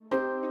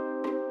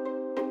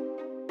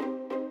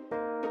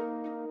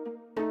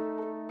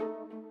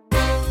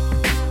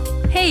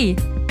Hei,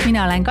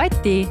 mina olen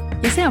Kati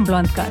ja see on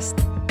Blondcast.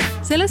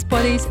 Selles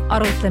podis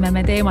arutleme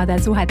me teemadel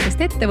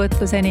suhetest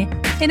ettevõtluseni,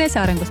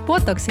 enesearengust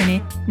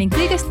botoksini ning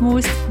kõigest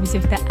muust, mis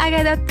ühte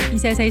ägedat,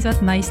 iseseisvat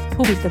naist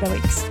huvitada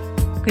võiks.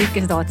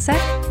 Kõike seda otse,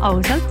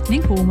 ausalt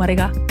ning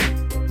huumoriga.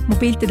 Mu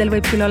piltidel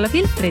võib küll olla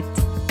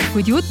filtrit,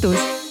 kuid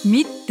jutus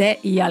mitte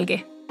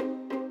iialgi.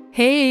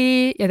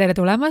 Hei ja tere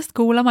tulemast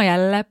kuulama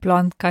jälle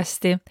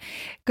Blondcasti.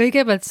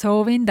 Kõigepealt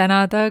soovin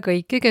tänada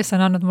kõiki, kes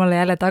on andnud mulle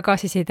jälle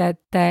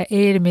tagasisidet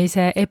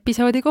eelmise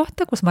episoodi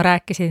kohta, kus ma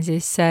rääkisin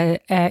siis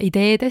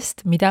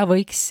ideedest, mida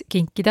võiks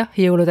kinkida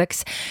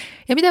jõuludeks.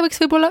 Ja mida võiks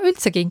võib-olla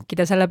üldse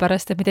kinkida,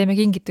 sellepärast, et me teeme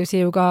kingitusi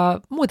ju ka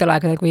muudel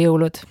aegadel kui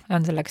jõulud.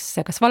 On selleks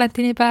kas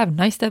valentinipäev,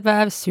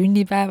 naistepäev,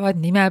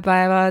 sünnipäevad,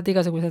 nimepäevad,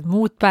 igasugused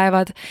muud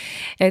päevad.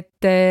 Et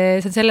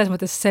see on selles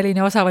mõttes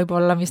selline osa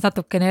võib-olla, mis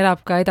natukene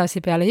elab ka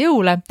edasi peale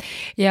jõule.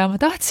 Ja ma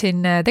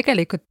tahtsin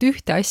tegelikult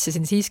ühte asja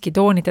siin siiski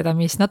toonitada,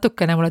 mis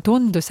natukene mulle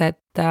tundus,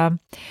 et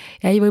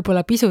jäi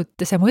võib-olla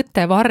pisut see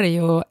mõte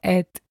varju,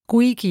 et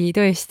kuigi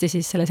tõesti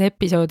siis selles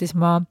episoodis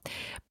ma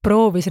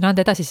proovisin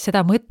anda edasi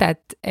seda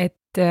mõtet, et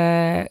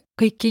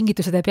kõik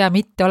kingitused ei pea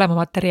mitte olema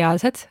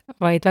materiaalsed,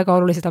 vaid väga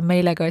olulised on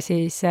meile ka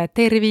siis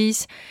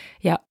tervis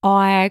ja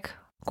aeg,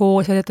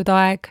 koos veedetud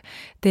aeg,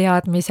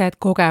 teadmised,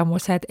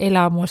 kogemused,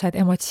 elamused,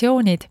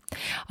 emotsioonid.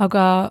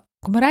 Aga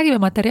kui me räägime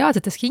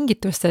materiaalsetest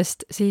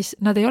kingitustest, siis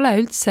nad ei ole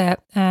üldse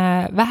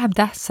vähem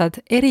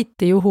tähtsad,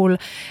 eriti juhul,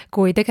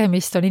 kui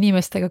tegemist on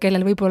inimestega,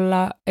 kellel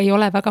võib-olla ei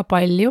ole väga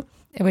palju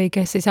või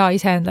kes ei saa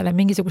iseendale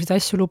mingisuguseid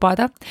asju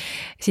lubada,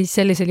 siis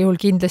sellisel juhul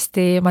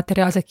kindlasti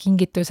materiaalsed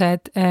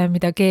kingitused,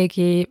 mida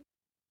keegi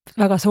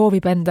väga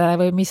soovib endale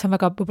või mis on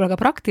väga võib-olla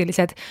ka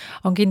praktilised,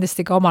 on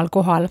kindlasti ka omal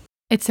kohal.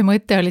 Et see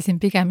mõte oli siin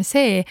pigem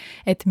see,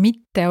 et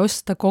mitte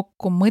osta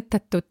kokku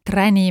mõttetut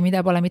träni, mida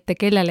pole mitte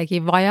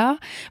kellelegi vaja,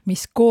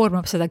 mis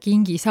koormab seda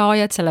kingi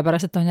saajat,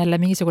 sellepärast, et on jälle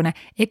mingisugune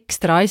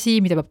ekstra asi,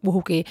 mida peab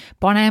kuhugi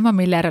panema,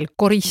 mille järel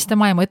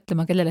koristama ja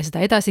mõtlema, kellele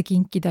seda edasi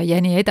kinkida ja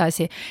nii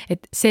edasi.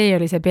 Et see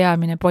oli see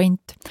peamine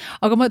point.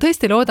 Aga ma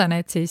tõesti loodan,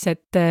 et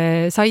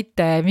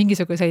saite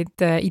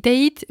mingisuguseid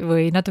ideid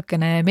või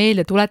natukene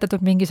meelde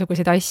tuletatud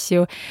mingisuguseid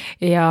asju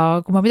ja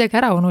kui ma midagi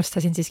ära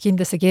unustasin, siis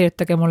kindlasti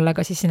kirjutage mulle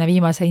ka siis sinna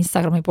viimase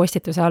Instagrami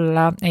postituse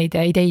alla neid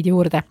ideid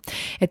juurde.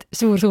 Et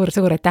suur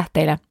aitäh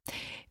teile.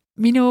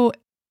 Minu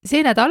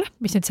see nädal,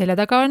 mis nüüd selja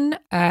taga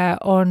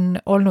on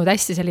olnud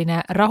hästi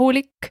selline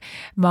rahulik.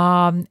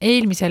 Ma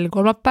eelmisel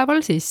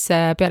kolmapäeval, siis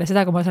peale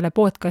seda, kui ma selle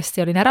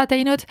podcasti olin ära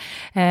teinud,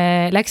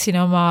 läksin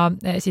oma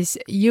siis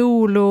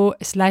jõulu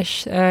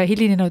 /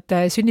 hilinenud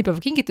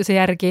sünnipäeva kingituse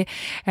järgi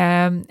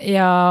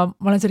ja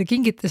ma olen selle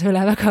kingituse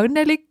üle väga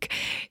õnnelik.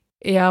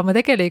 Ja ma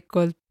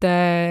tegelikult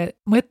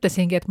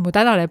mõtlesingi, et mu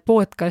tänane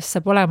podcast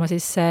saab olema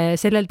siis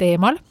sellel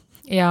teemal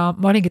ja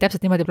ma olingi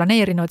täpselt niimoodi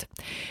planeerinud.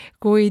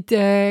 Kuid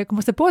kui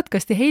ma seda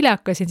podcasti eile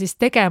hakkasin siis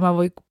tegema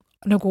või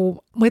nagu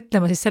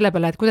mõtlema siis selle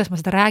peale, et kuidas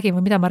ma seda räägin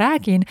või mida ma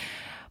räägin,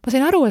 ma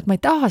sain aru, et ma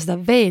ei taha seda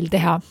veel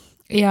teha.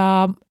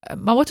 Ja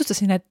ma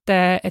otsustasin,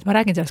 et ma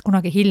räägin sellest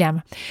kunagi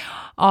hiljem.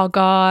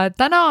 Aga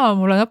täna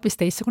mul on hoopis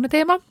teistsugune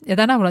teema ja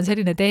täna mul on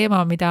selline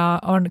teema,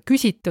 mida on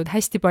küsitud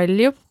hästi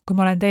palju, kui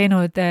ma olen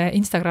teinud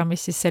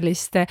Instagramis siis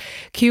sellist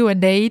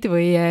Q&A'd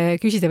või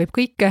küsida võib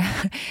kõike,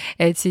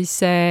 et siis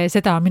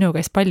seda on minu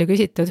käest palju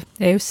küsitud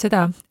ja just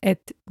seda,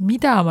 et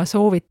mida ma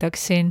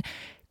soovitaksin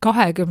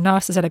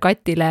 20-aastasele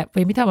Katile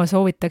või mida ma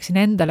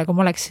soovitaksin endale, kui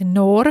ma oleksin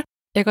noor,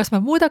 ja kas ma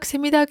muudaksin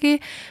midagi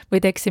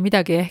või teeksin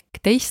midagi ehk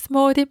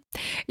teistmoodi.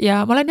 Ja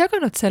ma olen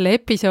jaganud selle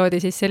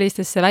episoodi siis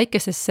sellistesse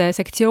väikestesse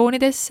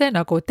sektsioonidesse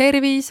nagu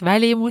tervis,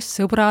 välimus,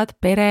 sõbrad,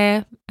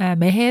 pere,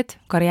 mehed,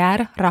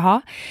 karjäär, raha.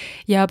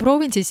 Ja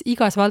proovin siis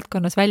igas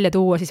valdkonnas välja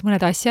tuua siis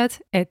mõned asjad,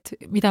 et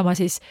mida ma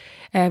siis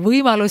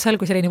võimalusel,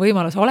 kui selline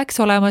võimalus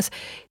oleks olemas,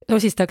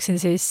 sosistaksin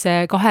siis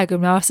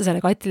 20-aastasele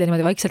Katile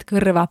niimoodi vaikselt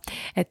kõrva,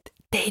 et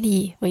tee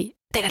nii või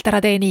tegelikult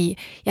ära tee nii,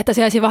 jäta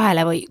see asi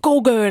vahele või go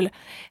girl.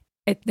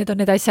 Et need on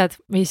need asjad,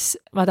 mis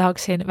ma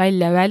tahaksin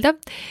välja öelda.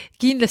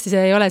 Kindlasti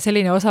see ei ole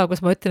selline osa,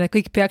 kus ma ütlen, et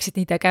kõik peaksid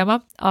nii tegema,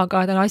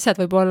 aga need on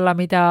asjad võib-olla,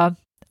 mida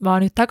ma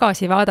nüüd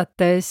tagasi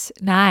vaadates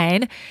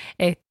näen,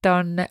 et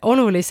on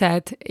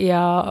olulised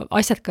ja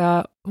asjad ka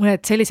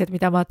mõned sellised,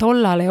 mida ma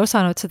tollal ei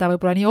osanud seda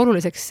võib-olla nii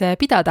oluliseks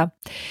pidada.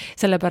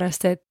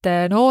 Sellepärast, et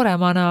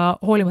nooremana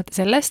hoolimata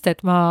sellest,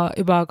 et ma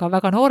juba ka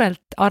väga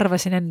noorelt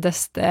arvasin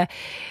endast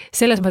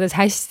selles mõttes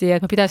hästi,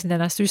 et ma pidasin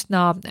ennast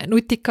üsna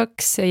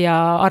nutikaks ja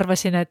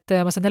arvasin, et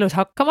ma saan elus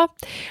hakkama.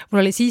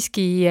 Mul oli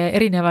siiski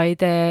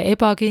erinevaid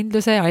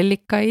ebakindluse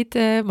allikaid,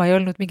 ma ei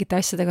olnud mingite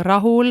asjadega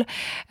rahul,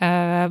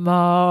 ma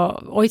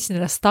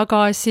hoidsin ennast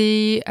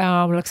tagasi,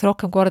 mul läks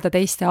rohkem korda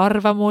teiste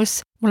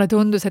arvamus. Mulle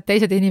tundus, et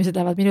teised inimesed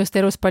lähevad minust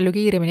elus palju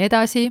kiiremini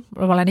edasi,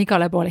 ma olen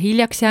igale poole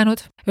hiljaks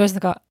jäänud,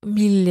 ühesõnaga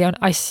miljon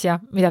asja,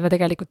 mida ma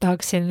tegelikult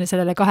tahaksin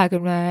sellele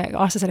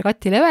 20-aastasele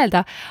Katile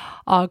öelda,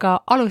 aga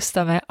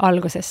alustame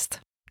algusest.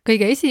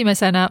 Kõige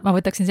esimesena ma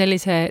võtaksin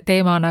sellise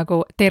teema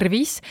nagu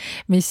tervis,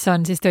 mis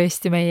on siis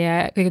tõesti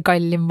meie kõige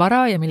kallim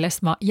vara ja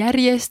millest ma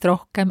järjest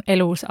rohkem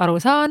elus aru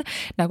saan.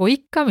 Nagu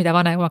ikka, mida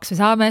vanemaks me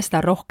saame,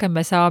 seda rohkem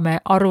me saame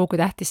aru,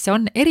 kui tähtis see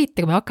on. Eriti,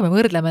 kui me hakkame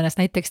võrdlema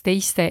ennast näiteks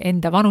teiste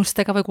enda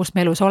vanustega või kus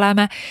me elus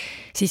oleme,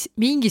 siis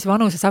mingis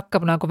vanuses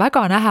hakkab nagu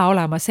väga näha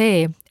olema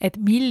see,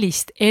 et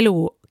millist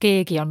elu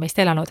keegi on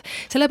meist elanud.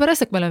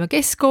 Sellepärast, et me oleme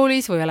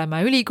keskkoolis või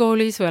oleme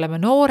ülikoolis või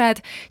oleme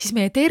noored, siis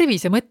meie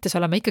tervise mõttes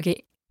oleme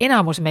ikkagi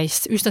enamus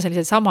meist üsna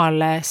sellisel samal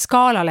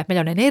skaalal, et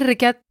meil on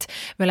energiat,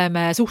 me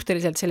oleme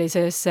suhteliselt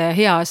sellises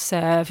heas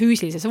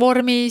füüsilises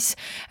vormis,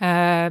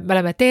 me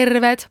oleme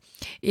terved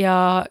ja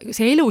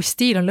see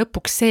elustiil on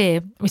lõpuks see,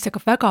 mis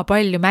hakkab väga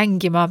palju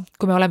mängima,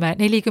 kui me oleme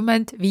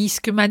 40,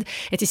 50,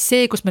 et siis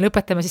see, kus me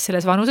lõpetame siis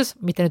selles vanuses,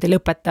 mitte nüüd ei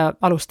lõpeta,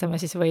 alustame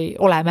siis või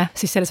oleme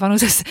siis selles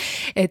vanuses,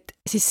 et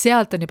siis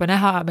sealt on juba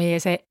näha meie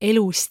see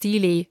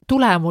elustiili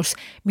tulemus,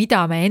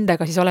 mida me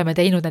endaga siis oleme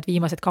teinud need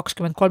viimased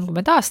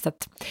 20-30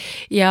 aastat.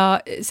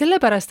 Ja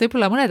sellepärast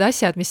võib-olla mõned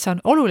asjad, mis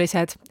on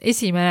olulised,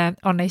 esimene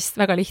on neist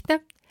väga lihtne,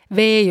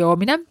 vee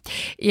joomine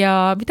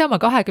ja mida ma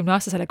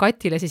 20-aastasele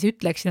Katile siis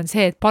ütleksin, on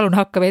see, et palun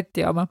hakka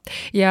vett jooma.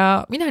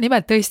 Ja mina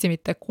nimelt tõesti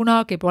mitte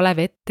kunagi pole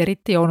vett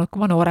eriti joonud,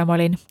 kui ma noorem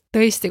olin.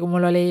 Tõesti, kui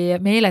mul oli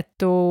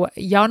meeletu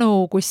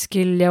janu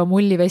kuskil ja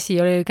mullivesi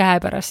oli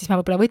käepärast, siis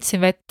ma võib-olla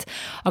võtsin vett,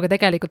 aga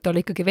tegelikult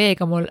oli ikkagi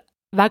veega mul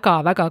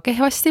väga-väga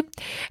kehvasti.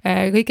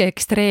 Kõige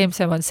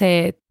ekstreemsem on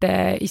see, et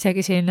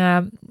isegi siin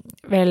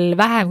veel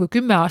vähem kui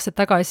 10 aastat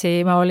tagasi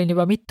ma olin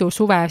juba mitu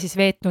suve siis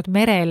veetnud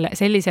merel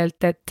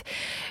selliselt, et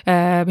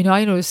minu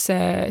ainus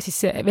siis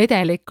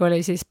vedelik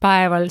oli siis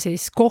päeval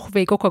siis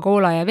kohvi,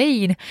 Coca-Cola ja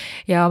vein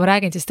ja ma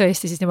räägin siis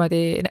tõesti siis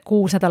niimoodi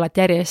 6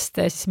 nädalat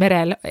järjest siis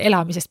merel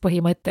elamisest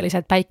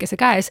põhimõtteliselt päikese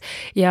käes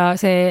ja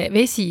see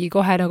vesi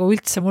kohe nagu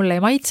üldse mulle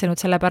ei maitsenud,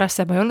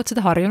 sellepärast et ma ei olnud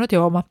seda harjunud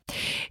jooma.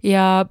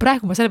 Ja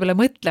praegu ma selle peale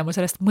mõtlen,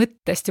 sellest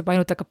mõttest juba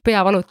ainult hakkab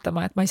pea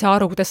valutama, et ma ei saa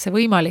aru, kuidas see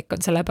võimalik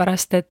on,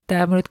 sellepärast et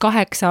ma nüüd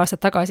 8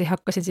 aastat tagasi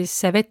hakkasin siis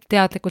vett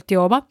teadlikult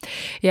jooma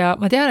ja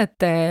ma tean,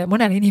 et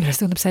mõnele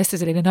inimesele tundub see hästi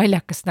selline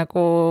naljakas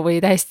nagu või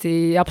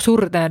täiesti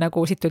absurdne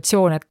nagu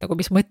situatsioon, et nagu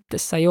mis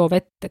mõttes sa joo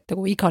vett, et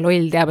nagu iga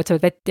loll teab, et sa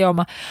pead vett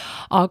jooma.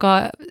 Aga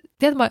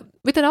tead, ma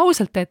ütlen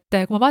ausalt, et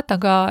kui ma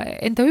vaatan ka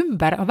enda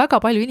ümber, on väga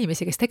palju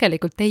inimesi, kes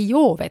tegelikult ei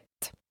joo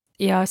vett.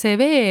 Ja see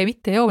vee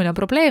mitte joomine on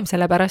probleem,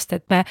 sellepärast,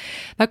 et me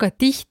väga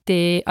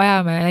tihti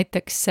ajame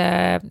näiteks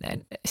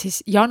siis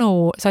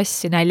janu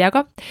sassi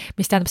näljaga,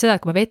 mis tähendab seda,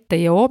 et kui me vett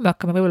ei joo, me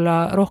hakkame võib-olla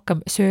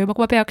rohkem sööma,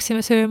 kui me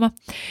peaksime sööma.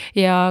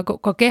 Ja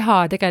ka keha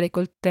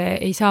tegelikult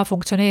ei saa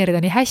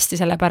funktsioneerida nii hästi,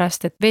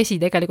 sellepärast, et vesi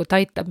tegelikult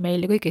aitab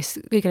meil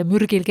kõigile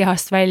mürgil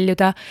kehast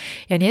väljuda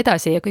ja nii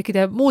edasi ja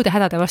kõikide muude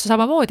hädade vastu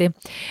samamoodi.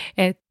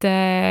 Et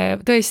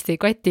tõesti,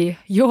 Kati,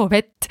 joo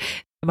vett.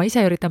 Ma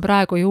ise üritan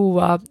praegu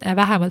juua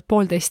vähemalt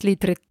 1,5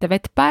 liitrit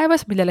vett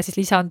päevas, millele siis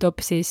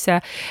lisandub siis,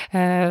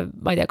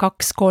 ma ei tea,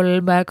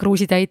 2-3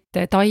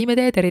 kruusitäit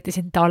taimeteed, eriti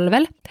siin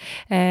talvel.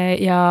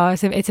 Ja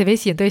see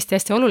vesi on tõesti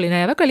hästi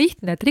oluline ja väga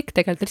lihtne trikk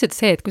tegelikult lihtsalt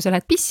see, et kui sa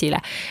lähed pissile,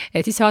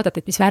 et siis sa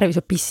vaatad, et mis värvi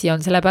su pissi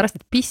on, sellepärast,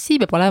 et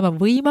pissi peab olema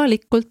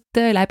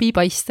võimalikult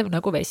läbipaistev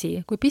nagu vesi.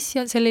 Kui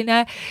pissi on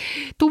selline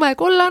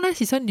tumekollane,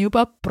 siis on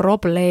juba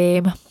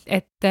probleem,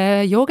 et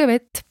jooge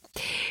vett.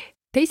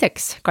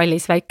 Teiseks,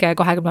 kallis väike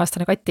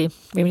 20-aastane Kati,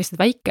 või millist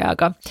väike,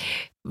 aga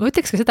ma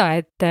ütleks ka seda,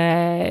 et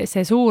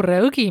see suur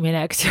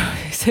õgimine, eks ju,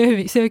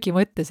 söögi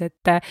mõttes,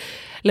 et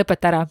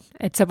lõpeta ära,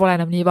 et sa pole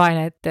enam nii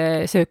vaene, et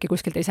sööki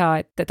kuskilt ei saa,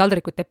 et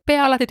taldrikut ei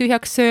pea alati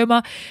tühjaks sööma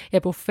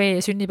ja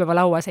buffee sünnipäeva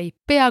lauas ei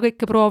pea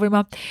kõike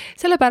proovima,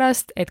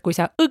 sellepärast, et kui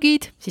sa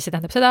õgid, siis see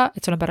tähendab seda,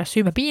 et sul on pärast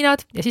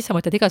süümepiinad ja siis sa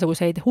mõtled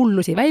igasuguseid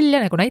hullusi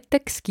välja, nagu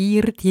näiteks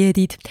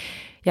kiirdiedid.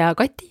 Ja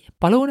Kati,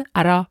 palun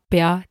ära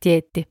pea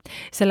dieeti,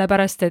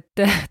 sellepärast,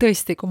 et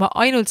tõesti, kui ma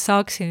ainult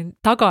saaksin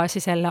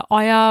tagasi selle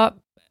aja,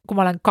 kui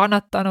ma olen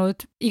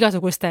kannatanud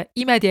igasuguste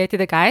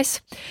imedieetide käes,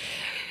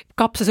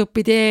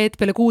 kapsasuppi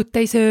dieet, peale kuut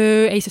ei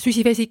saa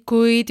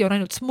süsivesikuid, joon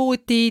ainult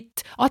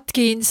smoothied,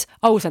 Atkins,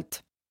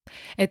 ausalt.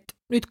 Et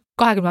nüüd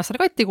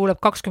 20-aastane Kati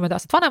kuuleb 20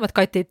 aastat vanemat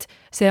Katit,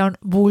 see on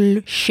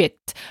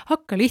bullshit.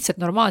 Hakka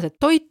lihtsalt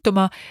normaalselt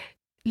toituma,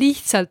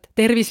 lihtsalt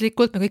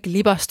tervislikult, me kõik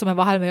libastume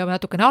vahel, me joome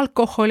natukene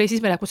alkoholi,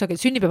 siis me läheb kusagil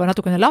sünnipäeva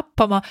natukene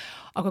lappama,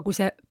 aga kui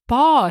see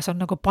baas on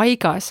nagu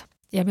paigas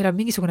ja meil on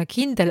mingisugune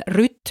kindel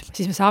rütm,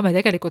 siis me saame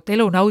tegelikult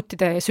elu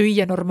nautida ja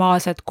süüa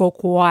normaalselt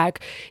kogu aeg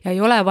ja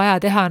ei ole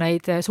vaja teha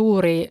neid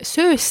suuri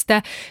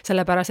sööste,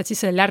 sellepärast, et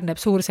siis seal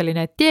järgneb suur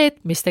selline dieet,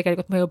 mis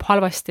tegelikult mõjub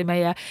halvasti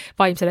meie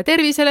vaimsele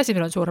tervisele, siis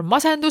meil on suur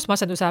masendus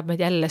ajab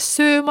meid jälle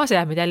sööma,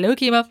 see jääb meid jälle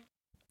õgima,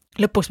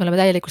 lõpuks me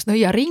oleme täielikus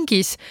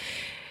nõiaringis.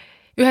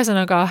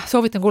 Ühesõnaga,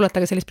 soovitan kuulata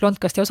ka sellist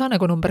Blondcasti osa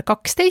nagu number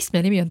 12,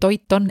 mille nimi on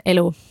Toit on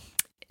elu.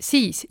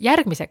 Siis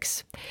järgmiseks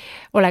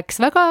oleks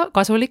väga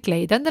kasulik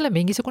leida endale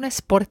mingisugune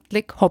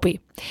sportlik hobi.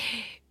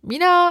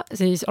 Mina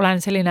siis olen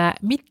selline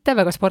mitte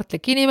väga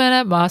sportlik inimene,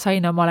 ma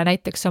sain omale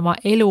näiteks oma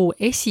elu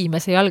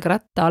esimese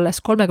jalgratta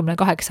alles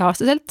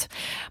 38-aastaselt.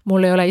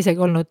 Mul ei ole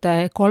isegi olnud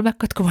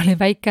kolmekat, kui ma olin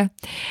väike.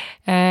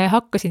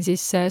 Hakkasin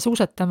siis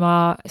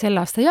suusatama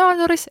selle aasta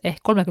jaanuaris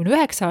ehk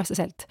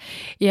 39-aastaselt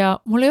ja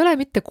mul ei ole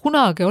mitte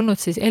kunagi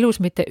olnud siis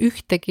elus mitte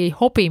ühtegi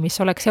hobi, mis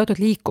oleks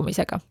seotud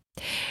liikumisega.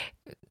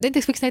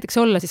 Näiteks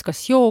olla siis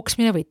kas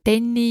jooksmine või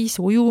tennis,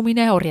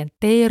 ujumine,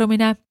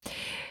 orienteerumine.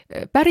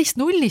 Päris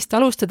nullist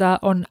alustada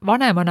on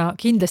vanemana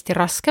kindlasti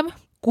raskem,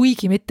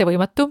 kuigi mitte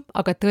võimatu,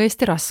 aga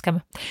tõesti raskem.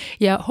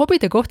 Ja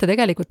hobide kohta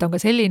tegelikult on ka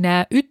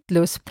selline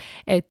ütlus,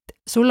 et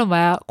sul on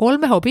vaja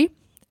 3 hobi,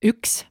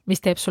 1,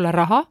 mis teeb sulle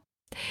raha,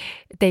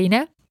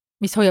 2,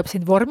 mis hoiab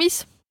sind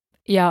vormis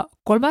ja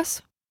 3,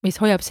 mis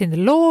hoiab sind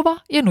loova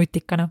ja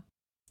nutikana.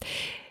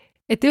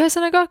 Et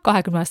ühesõnaga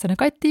 20-aastane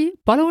Kati,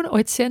 palun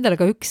otsi endale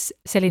ka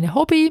 1 selline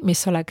hobi,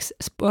 mis oleks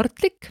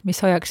sportlik,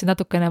 mis hoiaks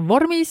natukene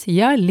vormis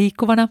ja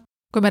liikuvana.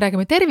 Kui me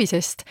räägime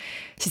tervisest,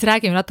 siis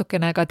räägime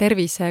natukene ka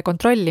tervise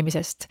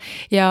kontrollimisest.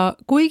 Ja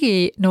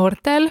kuigi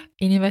noortel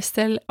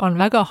inimestel on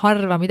väga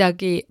harva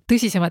midagi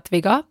tõsisemat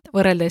viga,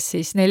 võrreldes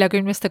siis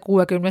 40,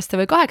 60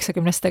 või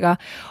 80-stega,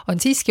 on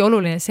siiski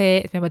oluline see,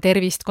 et me oma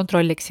tervist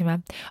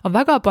kontrolliksime. On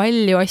väga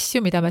palju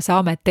asju, mida me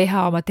saame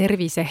teha oma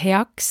tervise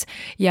heaks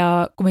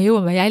ja kui me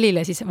jõuame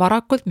jälile siis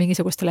varakult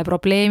mingisugustele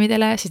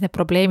probleemidele, siis need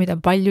probleemid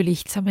on palju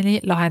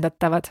lihtsamini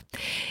lahendatavad.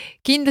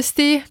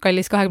 Kindlasti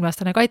kallis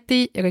 20-aastane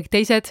Kati ja kõik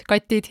teised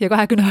Katid ja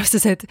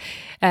 20-aastased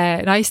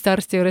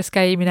naistearsti juures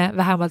käimine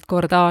vähemalt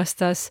kord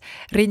aastas,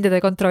 rindede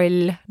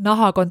kontroll,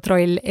 naha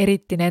kontroll,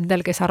 eriti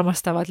nendel, kes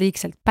armastavad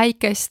liigselt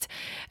päikest,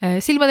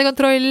 silmade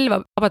kontroll,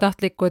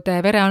 vabatahtlikud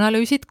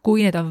vereanalüüsid,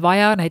 kui need on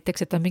vaja,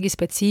 näiteks, et on mingi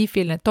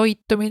spetsiifiline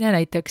toitumine,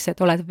 näiteks,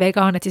 et oled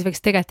vegan, et siis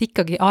võiks tegelikult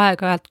ikkagi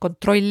aeg-ajalt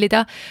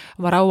kontrollida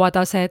oma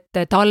rauataset,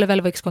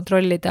 talvel võiks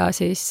kontrollida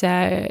siis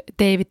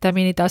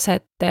D-vitamiini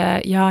taset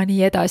ja nii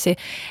edasi.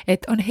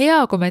 Et on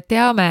hea, kui me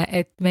teame,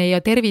 et meie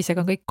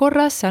tervisega on kõik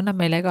korras, see annab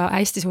meile ka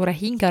hästi suure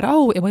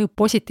hingerahu ja mõjub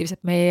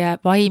positiivselt meie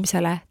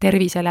vaimsele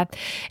tervisele.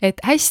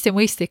 Et hästi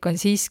mõistlik on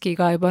siiski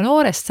ka juba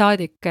noorest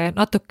saadik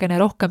natukene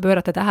rohkem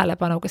pöörata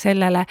tähelepanu ka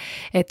sellele,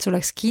 et sul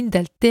oleks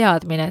kindelt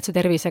teadmine, et su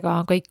tervisega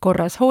on kõik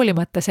korras,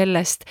 hoolimata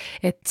sellest,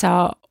 et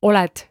sa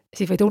oled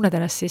siis või tunned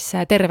ennast siis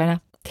tervena.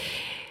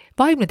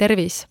 Vaimne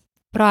tervis,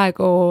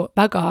 praegu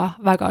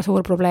väga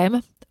suur probleem.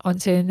 On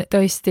siin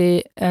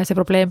tõesti see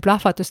probleem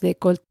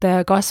plahvatuslikult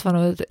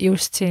kasvanud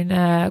just siin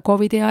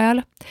COVID-i ajal,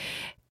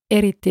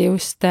 eriti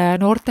just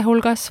noorte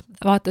hulgas.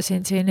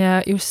 Vaatasin siin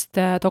just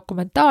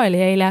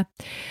dokumentaali eile,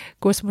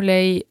 kus mul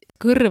jäi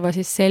kõrva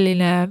siis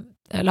selline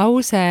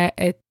lause,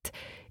 et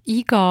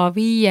iga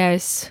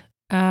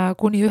 5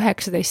 kuni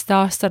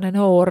 19-aastane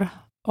noor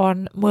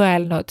on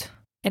mõelnud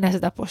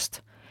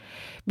enesetapust,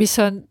 mis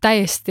on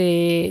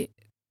täiesti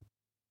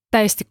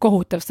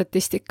kohutav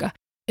statistika.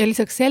 Ja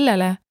lisaks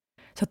sellele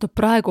satub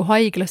praegu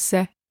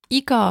haiglasse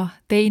iga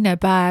teine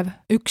päev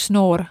 1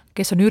 noor,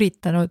 kes on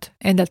üritanud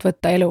endalt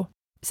võtta elu.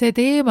 See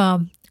teema,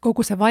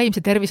 kogu see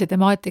vaimse tervise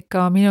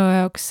temaatika on minu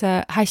jaoks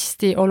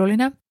hästi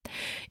oluline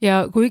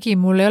ja kuigi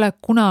mul ei ole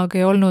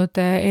kunagi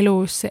olnud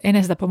elus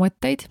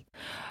enesetapumõtteid,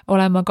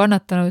 olen ma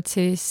kannatanud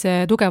siis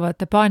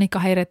tugevate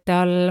paanikahäirete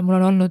all, mul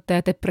on olnud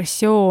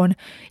depressioon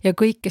ja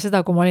kõike seda,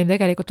 kui ma olin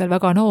tegelikult veel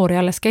väga noor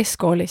ja alles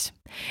keskkoolis.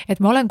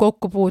 Et ma olen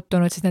kokku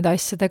puutunud siis nende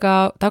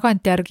asjadega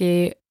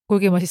tagantjärgi,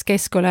 kuigi ma siis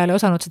keskkoolajal ei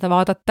osanud seda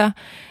vaadata,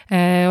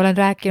 olen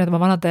rääkinud oma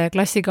vanade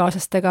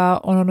klassikaaslastega,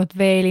 on olnud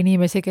veel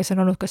inimesi, kes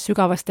on olnud kas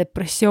sügavas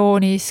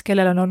depressioonis,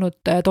 kellel on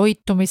olnud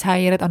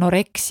toitumishäired,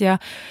 anoreksia,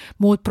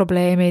 muud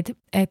probleemid,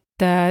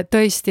 et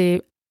tõesti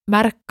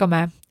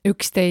märkame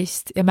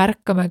üksteist ja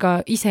märkame ka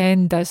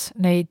iseendas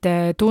neid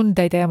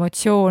tundeid ja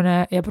emotsioone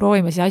ja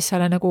proovime siis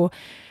asjale nagu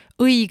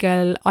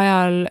õigel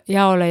ajal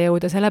jaole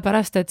jõuda,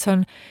 sellepärast, et see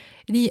on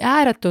nii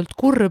ääretult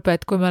kurb,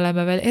 et kui me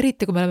oleme veel,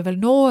 eriti kui me oleme veel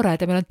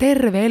noored ja meil on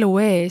terve elu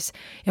ees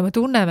ja me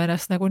tunneme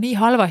ennast nagu nii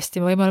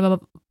halvasti või me oleme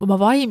oma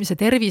vaimse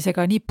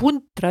tervisega nii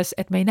puntras,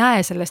 et me ei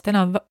näe sellest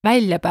enam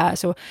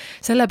väljapääsu,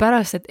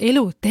 sellepärast, et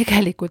elu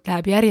tegelikult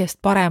läheb järjest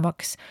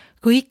paremaks.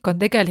 Kõik on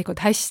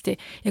tegelikult hästi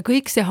ja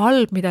kõik see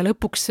halb, mida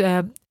lõpuks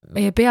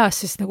meie peas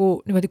siis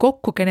nagu niimoodi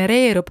kokku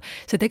genereerub,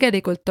 see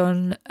tegelikult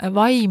on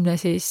vaimne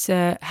siis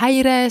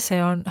häire, see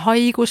on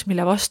haigus,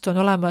 mille vastu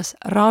on olemas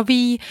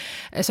ravi,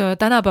 see on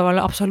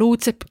tänapäeval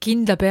absoluutselt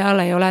kindla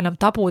peale ei ole enam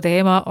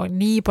tabuteema, on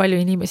nii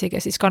palju inimesi,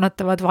 kes siis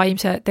kannatavad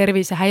vaimse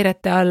tervise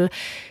häirete all,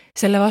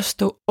 selle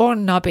vastu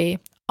on abi,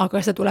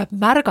 aga seda tuleb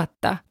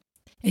märgata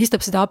ja siis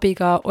tuleb seda abi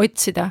ka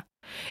otsida.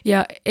 Ja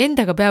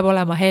endaga peab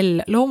olema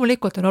hell.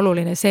 Loomulikult on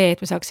oluline see,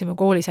 et me saaksime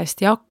koolis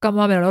hästi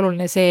hakkama, meil on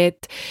oluline see,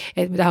 et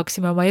me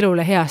tahaksime oma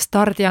elule hea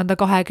stardi anda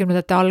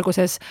 20-ndate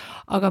alguses,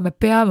 aga me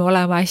peame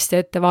olema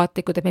hästi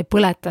ettevaatlikud, et me ei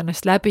põleta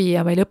ennast läbi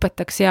ja me ei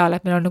lõpetaks seal,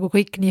 et meil on nagu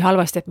kõik nii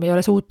halvasti, et me ei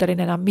ole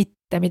suuteline enam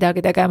mitte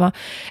midagi tegema.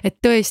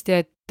 Et tõesti,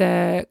 et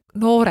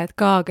noored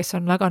ka, kes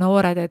on väga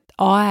noored, et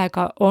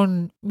aega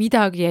on,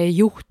 midagi ei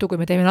juhtu, kui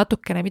me teeme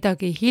natukene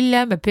midagi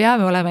hiljem, me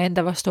peame olema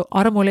enda vastu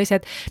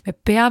armulised, me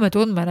peame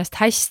tundma ennast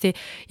hästi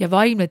ja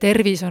vaimne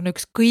tervis on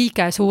üks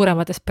kõige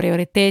suurematest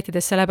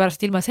prioriteetidest,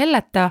 sellepärast ilma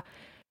selleta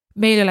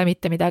meil ei ole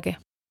mitte midagi.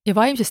 Ja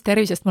vaimsest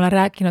tervisest ma olen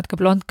rääkinud ka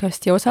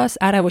Blondcasti osas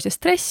ärevus ja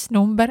stress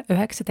number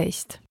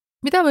 19.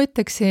 Mida ma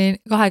ütleksin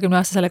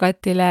 20-aastasele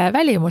Katile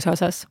välimuse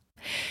osas?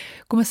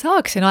 Kui ma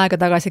saaksin aega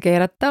tagasi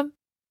keerata,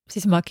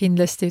 siis ma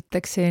kindlasti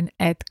ütleksin,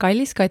 et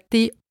kallis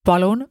Kati,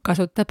 palun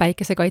kasuta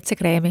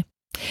päikesekaitsekreemi.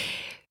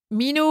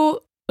 Minu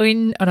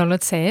õnn on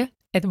olnud see,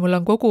 et mul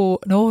on kogu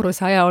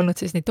nooruse aja olnud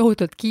siis nii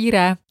tohutult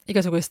kiire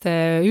igasuguste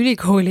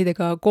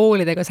ülikoolidega,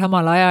 koolidega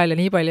samal ajal ja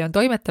nii palju on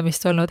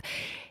toimetamist olnud,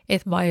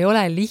 et ma ei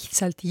ole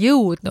lihtsalt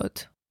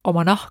jõudnud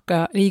oma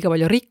nahka liiga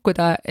palju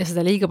rikkuda ja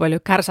seda liiga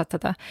palju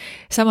kärsatada.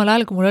 Samal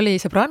ajal, kui mul oli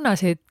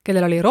sõbrannasid,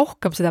 kellel oli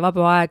rohkem seda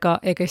vaba aega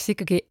ja kes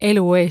ikkagi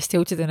elu eest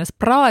jõudsid ennast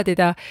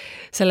praadida,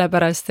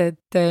 sellepärast,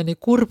 et nii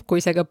kurb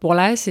kui see ka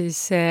pole,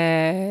 siis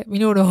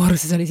minu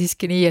nooruses oli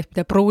siiski nii, et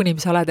mida pruunim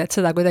sa oled, et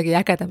seda kuidagi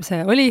ägedam see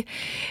oli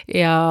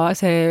ja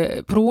see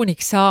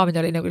pruuniks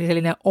saamine oli nagu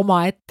selline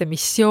omaette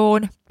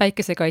missioon,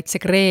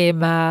 päikesekaitsekreem,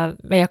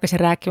 me ei hakka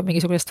siin rääkima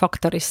mingisugusest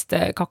faktorist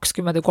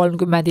 20 või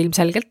 30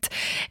 ilmselgelt,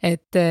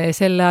 et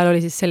sel ajal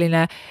oli siis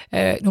selline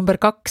number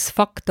 2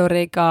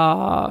 faktoriga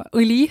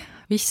õli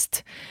vist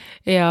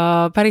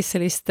ja päris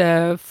sellist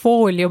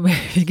fooliumi,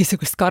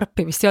 mingisugust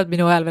karpi vist ei olnud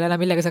minu ajal veel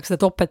enam, millega saaks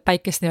seda topelt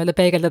päikest nii-öelda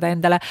peegeldada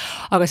endale,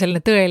 aga selline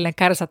tõeline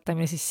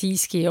kärsatamine siis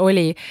siiski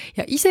oli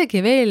ja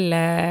isegi veel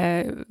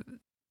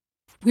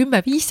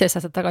 10-15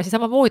 aastat tagasi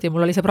samamoodi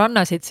mul oli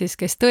sõbrannasid siis,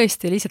 kes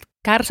tõesti lihtsalt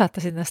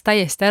kärsatasid ennast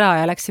täiesti ära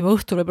ja läksime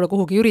õhtul võib-olla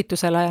kuhugi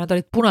üritusele ja nad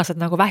olid punased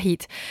nagu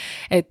vähid.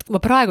 Et kui ma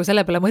praegu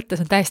selle peale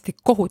mõtles, on täiesti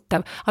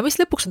kohutav. Aga mis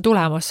lõpuks on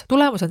tulemus?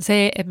 Tulemus on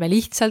see, et me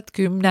lihtsalt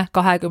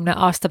 10-20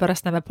 aasta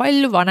pärast näeme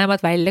palju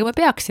vanemad välja, kui me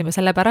peaksime,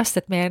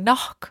 sellepärast, et meie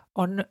nahk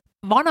on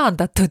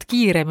vanandatud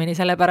kiiremini,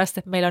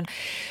 sellepärast, et meil on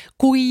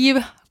kuiv,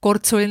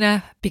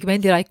 kortsuline,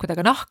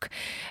 pigmendilaikudega nahk.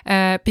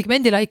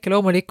 Pigmendilaike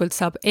loomulikult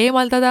saab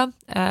eemaldada.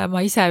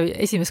 Ma ise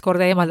esimest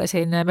korda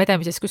eemaldasin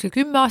medemises kuskil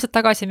 10 aastat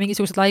tagasi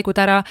mingisugused laigud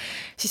ära,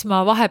 siis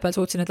ma vahepeal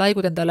suutsin need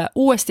laigud endale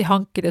uuesti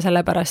hankida,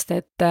 sellepärast,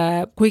 et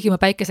kuigi ma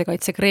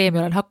päikesekaitsekreemi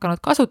olen hakanud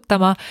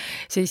kasutama,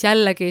 siis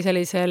jällegi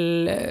sellisel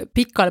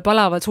pikal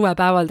palaval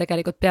suvepäeval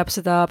tegelikult peab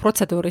seda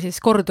protseduuri siis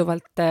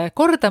korduvalt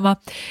kordama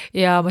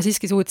ja ma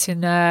siiski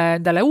suutsin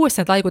endale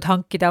uuesti need laigud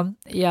hankida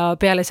ja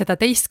peale seda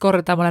teist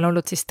korda ma olen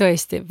olnud siis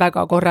tõesti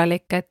väga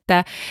korralik, et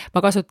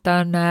ma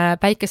kasutan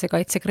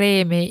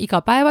päikesekaitsekreemi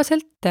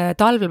igapäevaselt,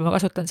 talvel ma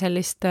kasutan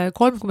sellist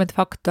 30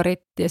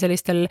 faktorit ja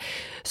sellistel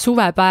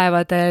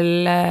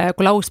suvepäevadel,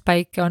 kui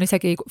lauspäike on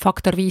isegi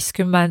faktor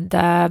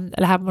 50,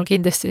 läheb mul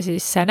kindlasti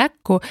siis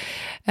näkku.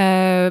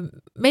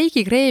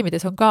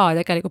 Meigikreemides on ka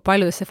tegelikult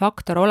paljudes see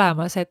faktor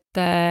olemas,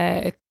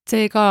 et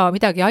see ka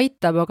midagi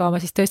aitab, aga ma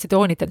siis tõesti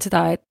toonitan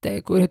seda, et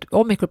kui nüüd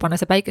hommikul panna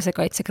see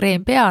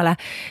päikesekaitsekreem peale,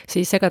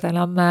 siis ega ta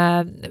enam,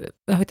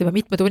 ütleme,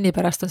 mitme tunni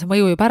pärast on see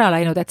mõju juba ära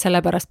läinud, et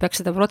sellepärast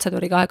peaks seda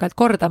protseduuriga aeg-ajalt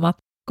kordama.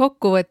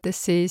 Kokkuvõttes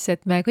siis,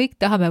 et me kõik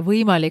tahame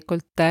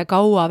võimalikult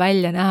kaua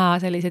välja näha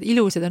sellised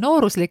ilusad ja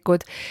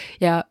nooruslikud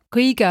ja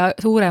kõige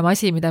suurem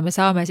asi, mida me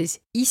saame siis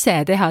ise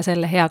teha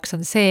selle heaks,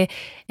 on see,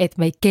 et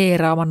me ei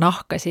keera oma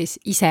nahka siis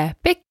ise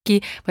pekki,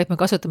 vaid me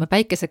kasutame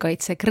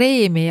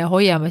päikesekaitsekreemi ja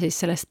hoiame siis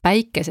sellest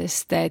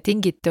päikesest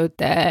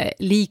tingitud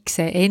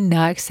liigse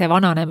enneaegse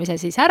vananemise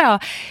siis ära.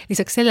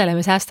 Lisaks sellele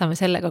me säästame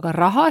sellega ka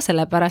raha,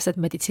 sellepärast, et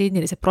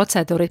meditsiinilised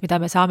protseduurid,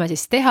 mida me saame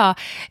siis teha,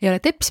 ei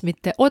ole teps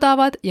mitte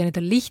odavad ja need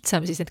on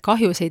lihtsam siis need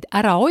kahjusid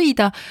ära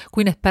hoida,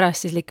 kui need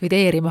pärast siis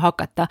likvideerima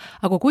hakata.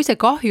 Aga kui see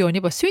kahju on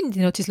juba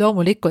sündinud, siis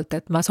loomulikult,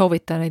 et ma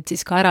soovitan neid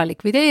siis ka ära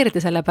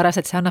likvideerida,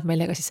 sellepärast, et see annab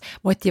meile ka siis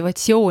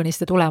motivatsiooni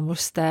seda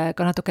tulemust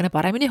ka natukene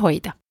paremini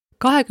hoida.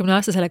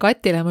 20-aastasele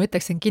Katile ma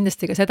ütleksin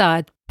kindlasti ka seda,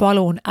 et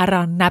palun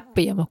ära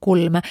näpi oma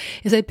kulme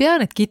ja sa ei pea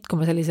need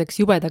kitkuma selliseks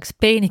jubedaks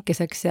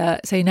peenikeseks ja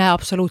see ei näe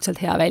absoluutselt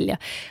hea välja.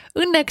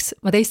 Õnneks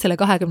ma teistele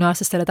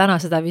 20-aastastele täna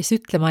seda vist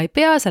ütlema ei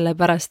pea,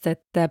 sellepärast,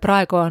 et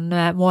praegu on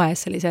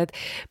moes sellised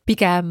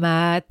pigem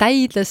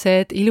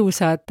täidlased,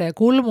 ilusad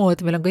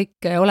kulmud, meil on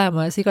kõik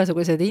olemas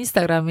igasugused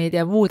Instagramid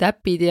ja muud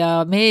äpid ja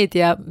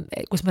meedia,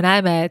 kus me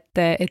näeme,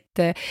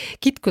 et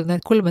kitkud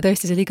need kulme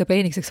tõesti see liiga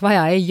peenikeseks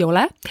vaja ei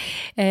ole.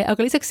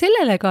 Aga lisaks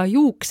sellele ka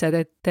juuksed,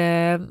 et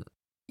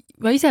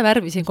ma ise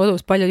värvisin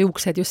kodus palju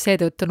juuksed just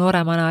seetõttu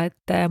nooremana,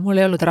 et mul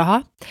ei olnud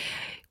raha.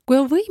 Kui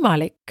on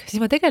võimalik,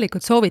 siis ma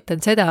tegelikult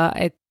soovitan seda,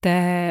 et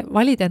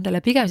valida endale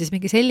pigem siis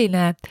mingi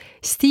selline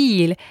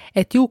stiil,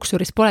 et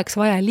juuksuris poleks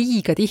vaja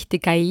liiga tihti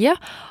käia,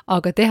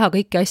 aga teha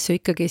kõiki asju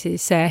ikkagi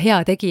siis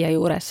hea tegija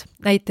juures.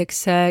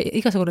 Näiteks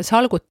igasugune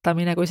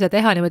salgutamine, kui seda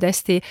teha niimoodi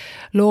hästi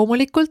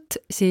loomulikult,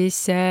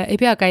 siis ei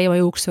pea käima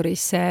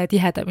juuksuris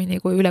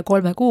tihedamini kui üle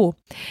 3 kuu.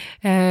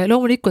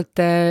 Loomulikult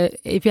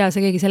ei pea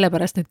see keegi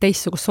sellepärast nüüd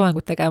teistsugust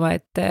soengut tegema,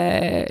 et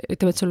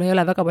ütleme, et sul ei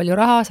ole väga palju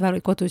raha, sa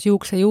värvid kodus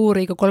juukse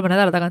juuri iga 3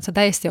 nädala tagant, see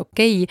on täiesti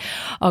okei,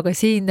 aga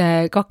siin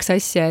 2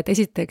 asja et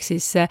esiteks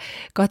siis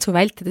katsu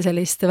vältida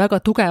sellist väga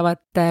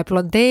tugevat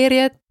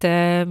blondeerijat,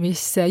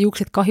 mis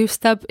juukseid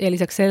kahjustab ja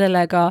lisaks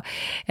sellele ka,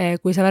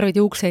 kui sa värvid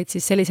juukseid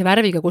siis sellise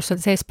värviga, kus on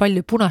sees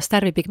palju punast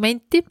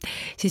värvipigmenti,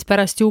 siis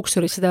pärast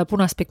juuksuris seda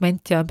punast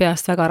pigmenti on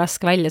peast väga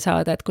raske välja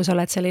saada, et kui sa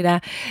oled selline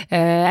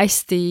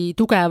hästi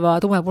tugeva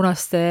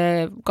tumepunaste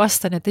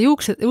kastanjate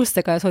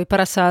juustega ja soovib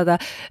pärast saada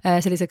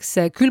selliseks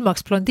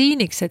külmaks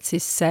blondiiniks, et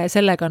siis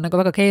sellega on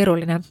nagu väga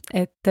keeruline,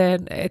 et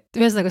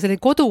ühesõnaga selline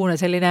kodune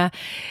selline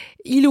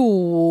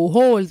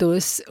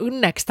iluhooldus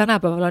õnneks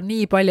tänapäeval on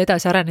nii palju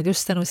edasi arenenud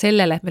just tänu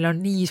sellele, et meil on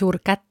nii suur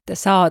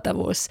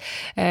kättesaadavus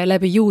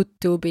läbi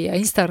YouTube'i ja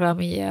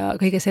Instagrami ja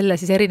kõige selle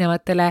siis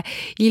erinevatele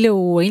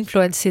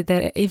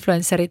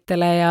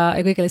influenceritele ja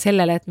kõigele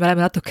sellele, et me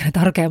oleme natukene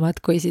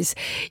targemad kui siis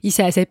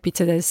ise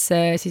sepitsedes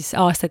siis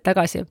aastaid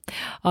tagasi.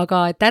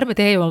 Aga et ärme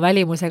tee oma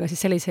välimusega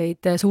siis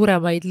selliseid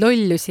suuremaid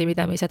lollusi,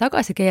 mida me ei saa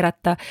tagasi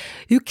keerata.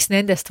 Üks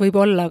nendest võib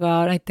olla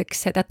ka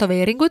näiteks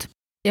tätoveeringud.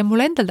 Ja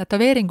mul endal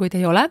tätoveeringuid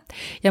ei ole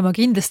ja ma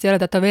kindlasti ei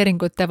ole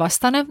tätoveeringute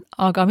vastane,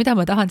 aga mida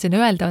ma tahan siin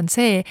öelda on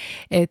see,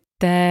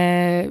 et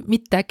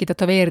mitte äkki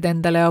tätoveerida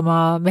endale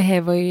oma mehe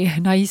või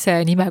naise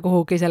nime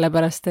kuhugi,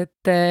 sellepärast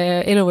et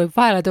elu võib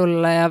vahele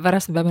tulla ja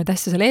pärast me peame need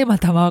asju selle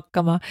eemaldama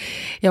hakkama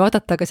ja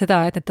vaadata ka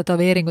seda, et need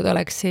tätoveeringud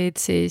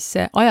oleksid siis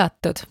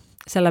ajatud.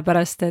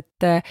 Sellepärast,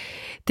 et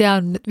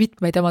tean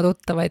mitmeid oma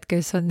tuttavaid,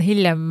 kes on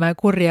hiljem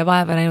kurja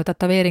vaeva näinud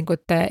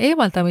tätoveeringute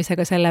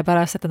eemaldamisega,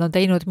 sellepärast, et nad on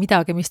teinud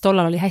midagi, mis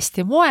tollal oli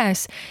hästi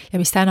moes ja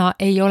mis täna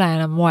ei ole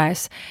enam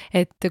moes.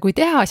 Et kui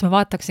teha, siis ma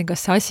vaataksin,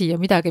 kas see asi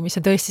on midagi, mis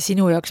on tõesti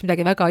sinu jaoks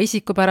midagi väga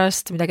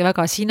isikupärast, midagi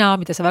väga sina,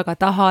 mida sa väga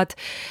tahad,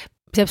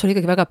 see jääb sul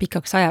ikkagi väga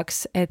pikaks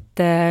ajaks, et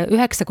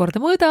 9 korda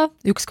mõõda,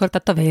 1 kord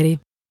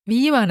tätoveeri.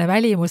 Viimane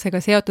välimusega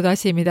seotud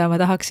asi, mida ma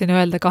tahaksin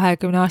öelda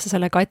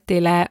 20-aastasele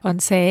Katile,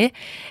 on see,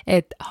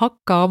 et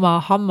hakka oma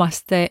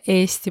hammaste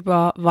eest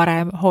juba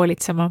varem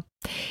hoolitsema.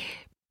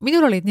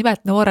 Minul olid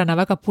nimelt noorena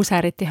väga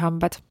puseriti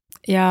hambad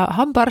ja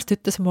hambaarst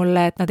ütles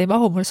mulle, et nad ei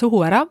mahu mul suhu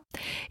ära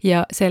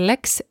ja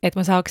selleks, et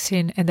ma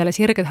saaksin endale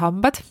sirged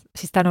hambad,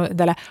 siis tänu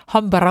endale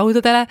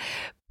hambaraudadele,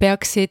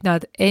 peaksid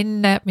nad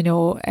enne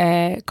minu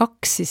 2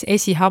 siis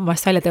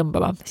esihammast välja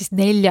tõmbama, siis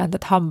 4.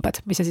 hambad,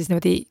 mis on siis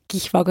niimoodi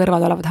kihva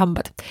kõrval olevad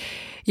hambad.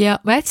 Ja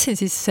ma jätsin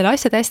siis selle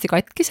asja täiesti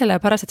katki,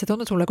 sellepärast, et see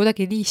tundus mulle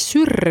kuidagi nii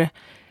sürr,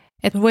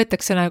 et ma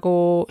võetakse nagu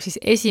siis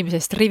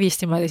esimesest rivist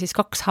niimoodi siis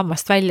 2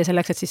 hammast välja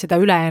selleks, et siis seda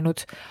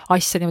ülejäänud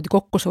asja niimoodi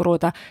kokku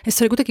suruda. Et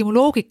see oli kuidagi mu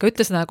loogika,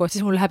 ütles nagu, et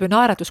siis mul läheb ju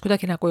naeratus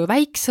kuidagi nagu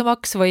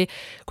väiksemaks või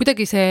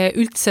kuidagi see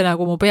üldse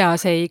nagu mu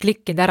peas ei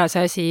klikkinud ära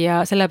see asi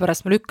ja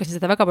sellepärast ma lükkasin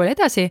seda väga palju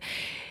edasi.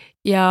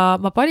 Ja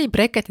ma panin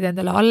breketid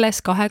endale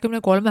alles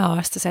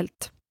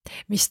 23-aastaselt,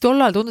 mis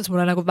tollal tundus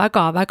mulle nagu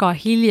väga-väga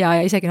hilja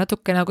ja isegi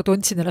natuke nagu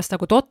tundsin ennast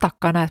nagu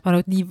totakana, et ma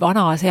nüüd nii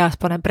vanas eas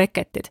panen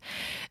breketid.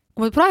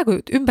 Kui ma praegu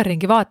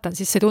ümberringi vaatan,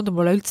 siis see tundub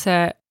mulle üldse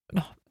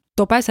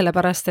tobe,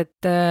 sellepärast,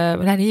 et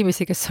ma näen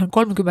inimesi, kes on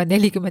 30,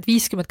 40,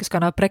 50, kes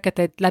kannavad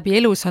breketeid läbi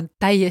elus, on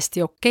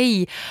täiesti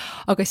okei,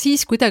 aga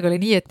siis kuidagi oli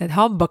nii, et need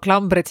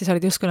hambaklambrid siis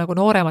olid justkui nagu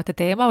nooremate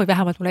teema või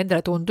vähemalt mulle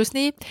endale tundus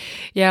nii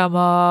ja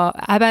ma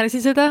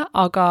häbenesin seda,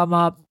 aga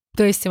ma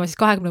siis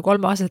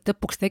 23-aastaselt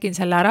lõpuks tegin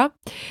selle ära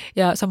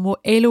ja see on mu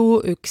elu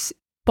üks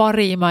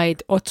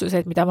parimaid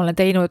otsuseid, mida ma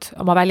olen teinud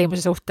oma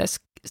välimuse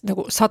suhtes,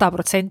 nagu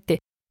 100%.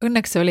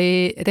 Õnneks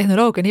oli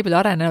tehnoloogia nii palju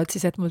arenenud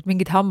siis, et mul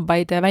mingid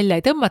hambaid välja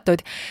ei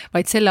tõmmatud,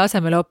 vaid selle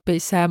asemel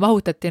hoopis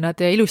mahutati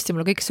nad ilusti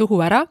mul kõik suhu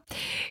ära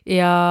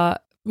ja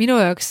minu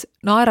jaoks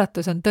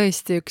naeratus on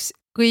tõesti üks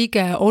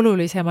kõige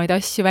olulisemaid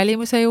asju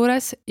välimuse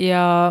juures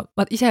ja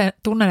ma ise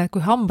tunnen, et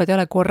kui hambad ei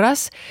ole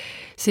korras,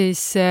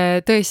 siis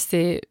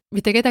tõesti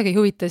mitte kedagi ei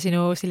huvita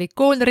sinu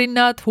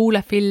silikoonrinnad,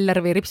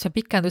 huulefiller või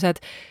ripsmepikendused.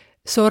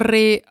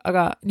 Sorry,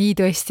 aga nii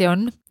tõesti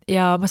on.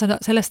 Ja ma saan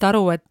sellest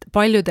aru, et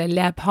paljudel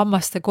jääb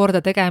hammaste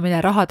korda tegemine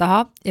raha taha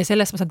ja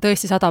sellest ma saan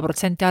tõesti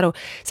 100% aru,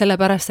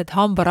 sellepärast, et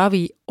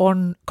hambaravi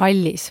on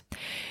kallis.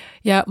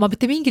 Ja ma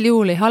mitte mingil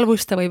juhul ei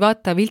halvusta või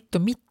vaata viltu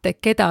mitte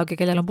kedagi,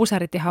 kellel on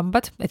puseriti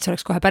hambad, et see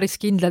oleks kohe päris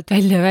kindlalt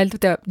välja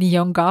öeldud ja nii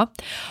on ka.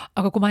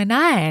 Aga kui ma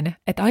näen,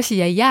 et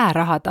asi ei jää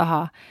raha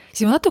taha,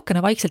 siis ma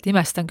natukene vaikselt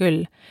imestan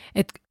küll.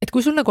 Et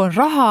kui sul nagu on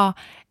raha,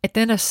 et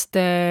ennast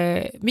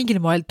mingil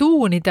moel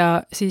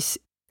tuunida, siis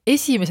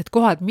esimesed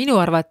kohad minu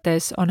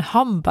arvates on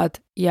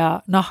hambad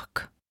ja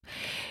nahk.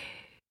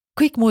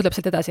 Kõik muud läheb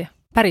sealt edasi,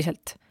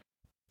 päriselt.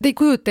 Te ei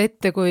kujuta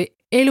ette, kui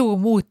elu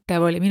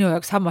muutev oli minu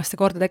jaoks hammaste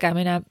korda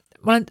tegemine.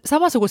 Ma olen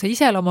samasuguse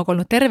iseloomuga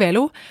olnud terve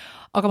elu,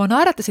 aga ma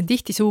naeratasin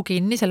tihti suu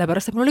kinni,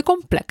 sellepärast, et mul oli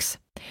kompleks.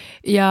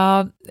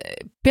 Ja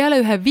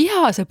peale ühe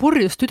vihase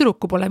purjus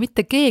tüdruku pole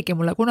mitte keegi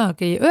mulle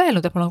kunagi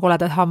öelnud, et mul on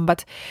koledad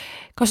hambad.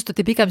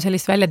 Kasutati pigem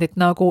sellist väljendit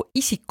nagu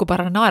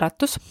isikupärane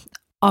naeratus,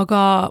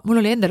 aga mul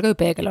oli endal ka ju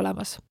peegel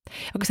olemas.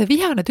 Aga see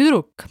vihane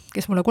tüdruk,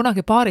 kes mulle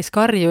kunagi baaris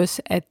karjus,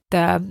 et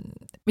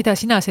mida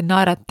sina siin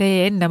naerad,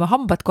 tee enne oma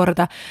hambad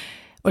korda,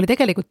 oli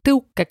tegelikult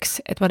tõukeks,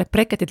 et ma need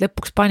breketid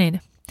lõpuks panin.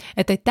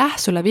 Et aitäh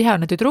sulle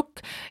vihane tüdruk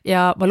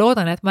ja ma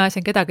loodan, et ma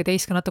ajasin kedagi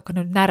teist ka natuke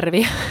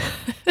närvi.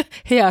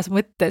 heas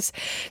mõttes,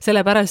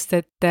 sellepärast,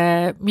 et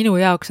minu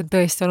jaoks on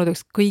tõesti olnud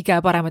üks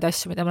kõige paremaid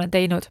asju, mida ma olen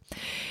teinud.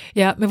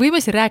 Ja me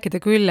võime siin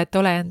rääkida küll, et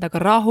ole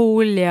endaga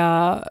rahul ja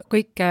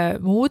kõike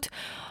muud,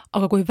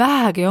 aga kui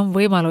vähegi on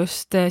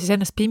võimalust siis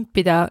ennast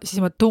pimpida,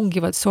 siis ma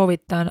tungivalt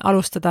soovitan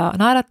alustada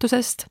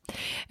naeratusest.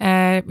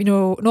 Minu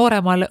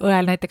nooremal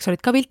õel näiteks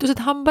olid ka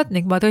viltused hambad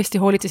ning ma tõesti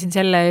hoolitsesin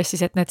selle eest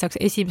siis, et need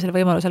saaks esimesel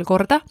võimalusel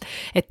korda,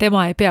 et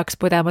tema ei peaks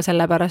põdema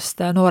selle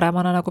pärast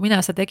nooremana, nagu mina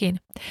seda tegin.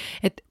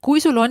 Et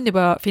kui sul on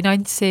juba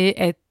finantsi,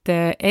 et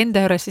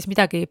enda juures siis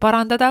midagi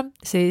parandada,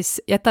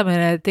 siis jätame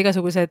need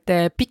igasugused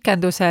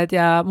pikendused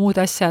ja muud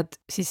asjad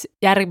siis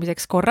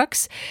järgmiseks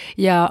korraks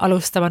ja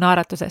alustama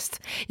naeratusest.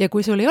 Ja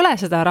kui sul ei ole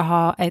seda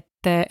raha,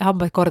 et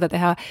hambaid korda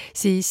teha,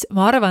 siis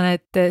ma arvan,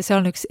 et see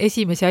on üks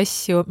esimesi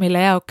asju,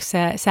 mille jaoks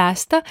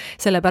säästa,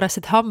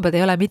 sellepärast et hambad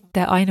ei ole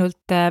mitte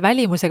ainult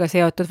välimusega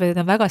seotud, vaid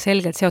need on väga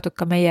selgelt seotud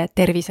ka meie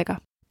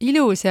tervisega.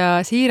 Ilus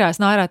ja siiras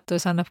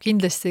naeratus annab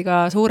kindlasti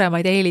ka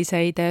suuremaid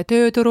eeliseid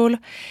tööturul,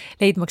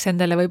 leidmaks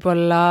endale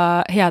võib-olla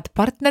head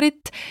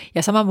partnerit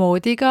ja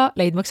samamoodi ka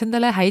leidmaks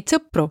endale häid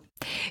sõpru.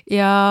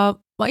 Ja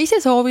ma ise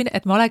soovin,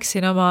 et ma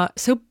oleksin oma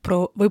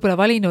sõpru võib-olla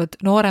valinud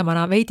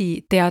nooremana veidi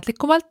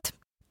teadlikumalt,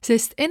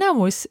 sest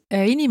enamus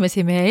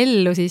inimesi meie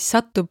ellu siis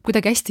satub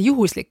kuidagi hästi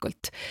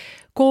juhuslikult.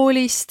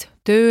 Koolist,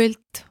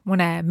 töölt,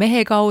 mõne mehe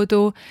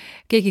kaudu,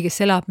 keegi,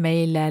 kes elab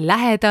meil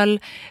lähedal,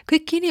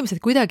 kõik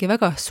inimesed kuidagi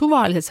väga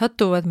suvaliselt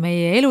satuvad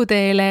meie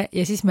eluteele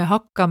ja siis me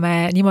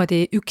hakkame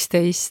niimoodi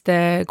üksteist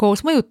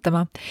koos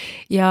mõjutama.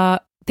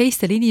 Ja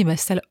teistel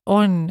inimestel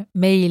on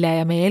meile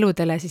ja meie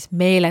eludele siis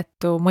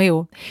meeletu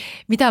mõju.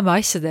 Mida me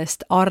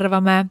asjadest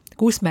arvame,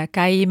 kus me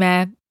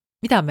käime,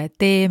 mida me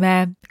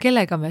teeme,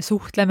 kellega me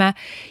suhtleme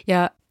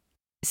ja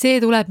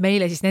see tuleb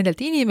meile siis nendelt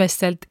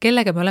inimestelt,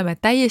 kellega me oleme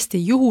täiesti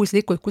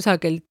juhuslikult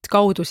kusagilt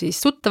kaudu siis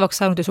tuttavaks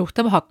saanud ja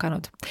suhtlema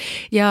hakanud.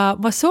 Ja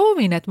ma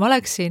soovin, et ma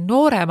oleksin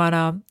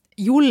nooremana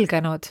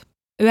julgenud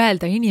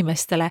öelda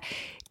inimestele,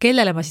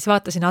 kellele ma siis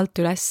vaatasin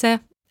alt ülesse,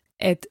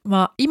 et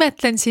ma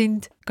imetlen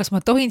sind, kas ma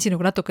tohin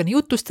sinuga natukene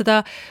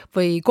jutustada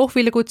või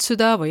kohvile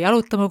kutsuda või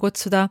jalutama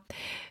kutsuda.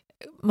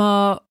 Ma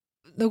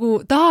nagu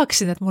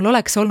tahaksin, et mul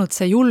oleks olnud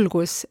see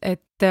julgus,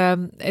 et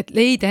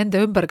leida enda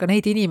ümber ka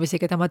neid inimesi,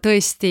 keda ma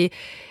tõesti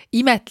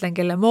imetlen,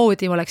 kelle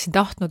moodi ma oleksin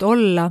tahtnud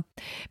olla.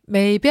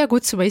 Me ei pea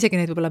kutsuma isegi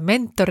neid võib-olla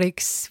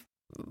mentoriks.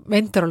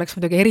 Mentor oleks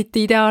muidugi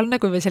eriti ideaalne,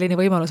 kui meil selline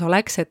võimalus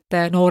oleks, et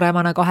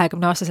nooremana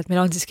 20-aastaselt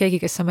meil on siis keegi,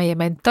 kes on meie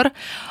mentor,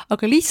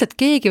 aga lihtsalt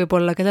keegi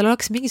võib-olla, kellel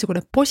oleks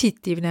mingisugune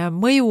positiivne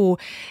mõju,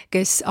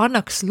 kes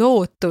annaks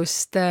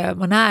lootust.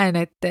 Ma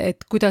näen,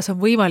 et kuidas on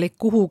võimalik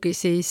kuhugi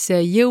siis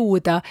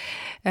jõuda.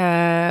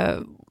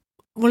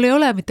 Mul ei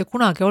ole mitte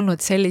kunagi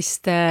olnud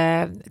sellist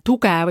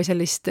tuge või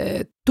sellist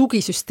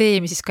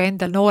tugisüsteemi siis ka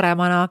endal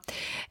nooremana.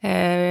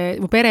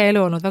 Mu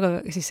pereelu on olnud väga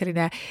siis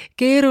selline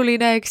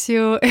keeruline, eks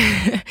ju,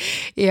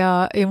 ja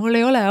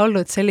mul ei ole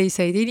olnud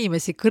selliseid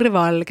inimesi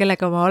kõrval,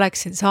 kellega ma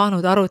oleksin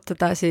saanud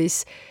arutada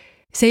siis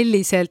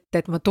selliselt,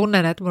 et ma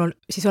tunnen, et mul on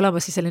siis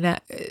olemas siis selline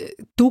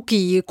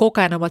tugi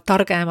kogenumalt,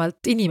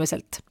 targemalt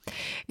inimeselt.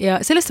 Ja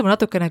sellest on mul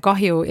natukene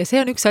kahju ja see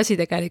on üks asi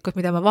tegelikult,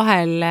 mida ma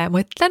vahel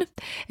mõtlen,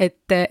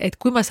 et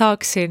kui ma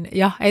saaksin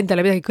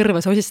endale midagi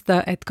kõrva sosistada,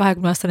 et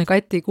 20-aastane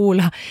Kati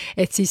kuula,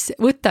 et siis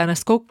võtta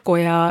ennast kokku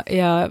ja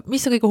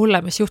mis on kõige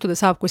hullem, mis juhtuda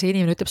saab, kui see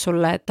inimene ütleb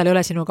sulle, et tal ei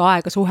ole sinuga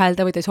aega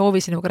suhelda või ta ei soovi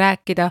sinuga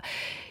rääkida.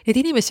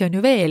 Neid inimesi on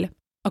ju veel.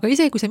 Aga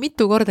isegi kui sa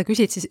mitu korda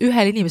küsid, siis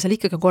ühel inimesel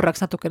ikkagi on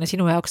korraks natukene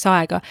sinu jaoks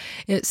aega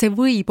ja see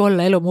võib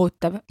olla elu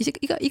muutav.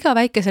 Iga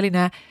väike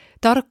selline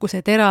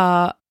tarkuse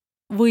tera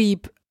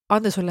võib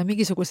anda sulle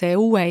mingisuguse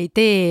uue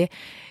idee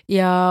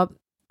ja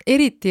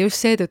eriti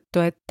just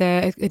seetõttu,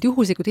 et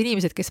juhuslikud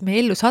inimesed, kes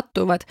meie ellu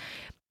satuvad,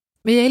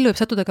 meie ellu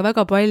võib sattuda ka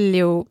väga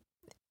palju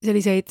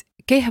selliseid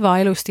kehva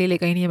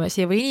elustiiliga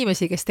inimesi või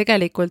inimesi, kes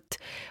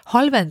tegelikult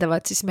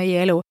halvendavad siis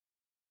meie elu.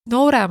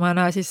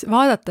 Nooremana siis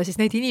vaadata siis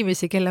neid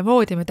inimesi, kelle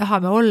moodi me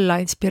tahame olla,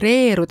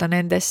 inspireeruda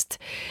nendest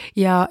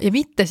ja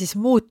mitte siis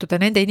muutuda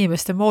nende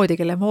inimeste moodi,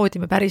 kelle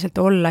moodi me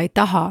päriselt olla ei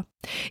taha.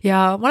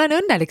 Ja ma olen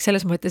õnnelik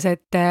selles mõttes,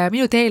 et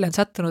minu teele on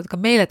sattunud ka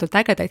meeletult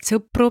ägedaid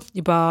sõpru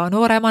juba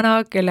nooremana,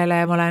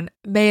 kellele ma olen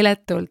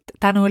meeletult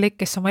tänulik,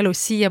 kes on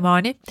elus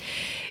siiamaani.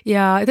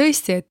 Ja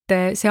tõesti,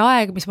 et see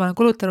aeg, mis ma olen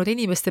kulutanud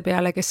inimeste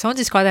peale, kes on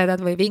siis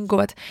kadedad või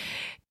vinguvad,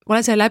 ma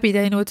olen selle läbi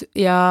teinud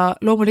ja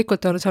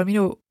loomulikult on seal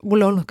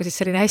mulle olnud ka siis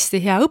selline hästi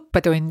hea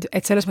õppetund,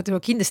 et selles mõttes ma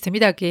kindlasti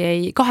midagi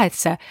ei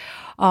kahetse,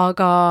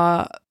 aga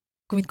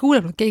kui mind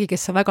kuuleb keegi,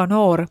 kes on väga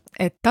noor,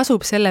 et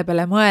tasub selle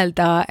peale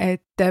mõelda,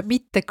 et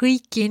mitte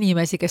kõiki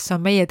inimesi, kes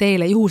on meie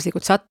teele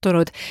juhuslikult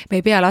sattunud,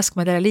 me ei pea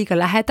laskma teile liiga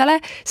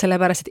lähedale,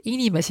 sellepärast, et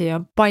inimesi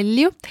on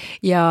palju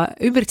ja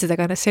ümbritseda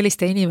ka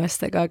selliste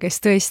inimestega, kes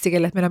tõesti,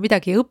 kellelt meil on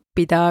midagi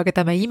õppida,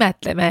 keda me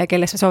imetleme ja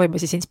kellest me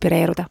soovime siis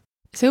inspireeruda.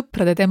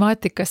 Sõprade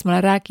temaatikast ma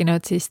olen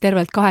rääkinud siis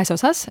tervelt 2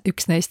 osas,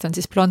 üks neist on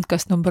siis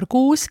Blondcast number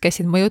 6, kes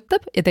sind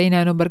mõjutab ja teine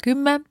on number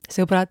 10,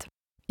 sõbrad.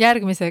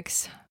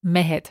 Järgmiseks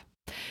mehed.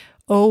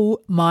 oh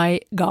my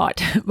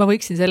god, ma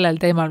võiksin sellel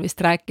teemal vist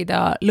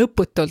rääkida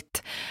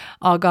lõputult,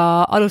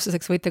 aga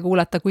alustuseks võite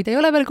kuulata, kui te ei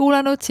ole veel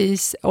kuulanud,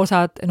 siis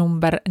osad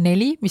number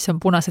 4, mis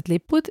on punased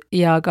lipud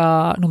ja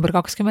ka number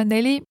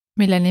 24,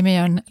 mille nimi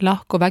on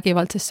lahku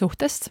vägivaldsest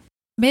suhtest.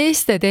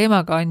 Meeste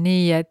teemaga on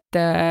nii, et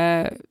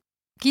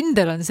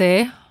kindel on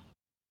see,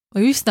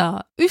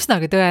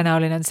 üsnagi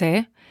tõenäoline on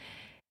see,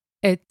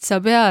 et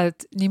sa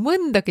pead nii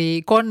mõndagi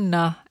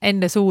konna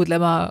enne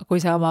suudlema,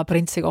 kui sa oma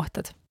printsi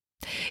kohtad.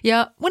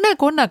 Ja mõne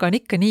konnaga on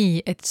ikka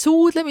nii, et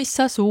suudlemist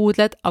sa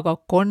suudled, aga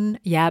konn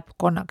jääb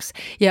konnaks.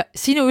 Ja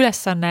sinu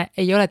ülesanne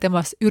ei ole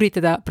temast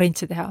üritada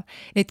printsi teha.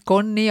 Neid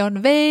konni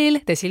on veel,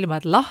 tee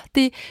silmad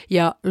lahti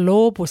ja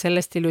loobu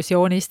sellest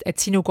illusioonist,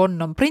 et sinu konn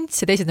on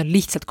prints ja teised on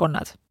lihtsalt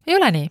konnad. Ei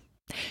ole nii.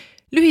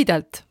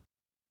 Lühidalt.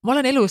 Ma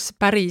olen elus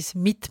päris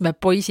mitme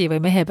poisi või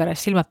mehe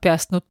pärast silmad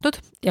peast nutnud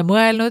ja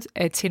mõelnud,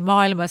 et siin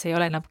maailmas ei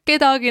ole enam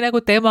kedagi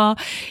nagu tema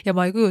ja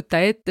ma ei kujuta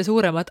ette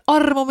suuremat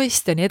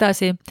armumist ja nii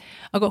edasi.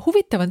 Aga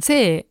huvitav on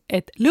see,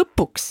 et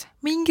lõpuks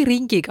mingi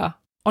ringiga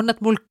on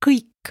nad mul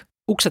kõik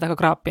ukse taga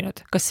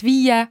kraapinud, kas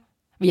 5,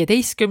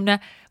 15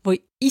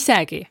 või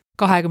isegi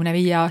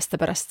 25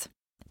 aasta pärast.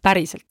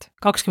 Päriselt,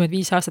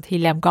 25 aastat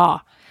hiljem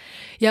ka.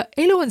 Ja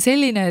elu on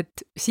selline,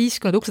 et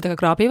siis, kui nad ukse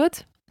taga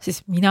kraabivad,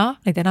 siis mina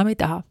neid enam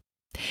ei taha.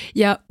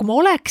 Ja kui ma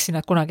oleksin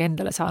nad kunagi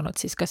endale saanud,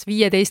 siis kas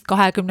 15,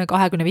 20,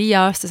 25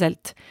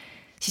 aastaselt,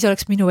 siis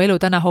oleks minu elu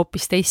täna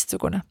hoopis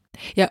teistsugune.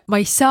 Ja ma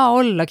ei saa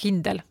olla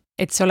kindel,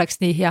 et see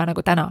oleks nii hea nagu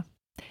täna.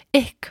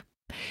 Ehk,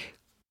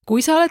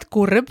 kui sa oled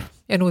kurb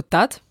ja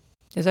nutad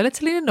ja sa oled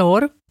selline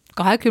noor,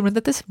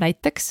 20-ndates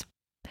näiteks,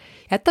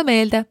 jäta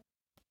meelde,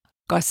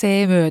 ka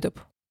see möödub.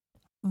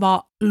 Ma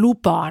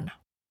luban.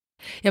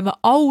 Ja ma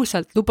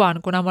ausalt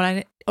luban, kuna ma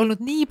olen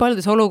olnud nii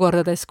paljudes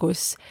olukordades,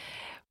 kus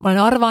ma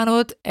olen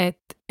arvanud,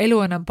 et elu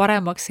enam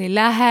paremaks ei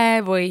lähe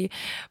või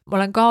ma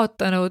olen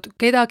kaotanud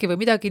kedagi või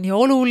midagi nii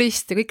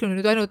olulist ja kõik on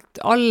nüüd ainult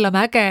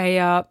allamäge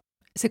ja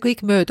see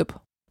kõik möödub.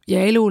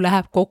 Ja elu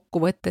läheb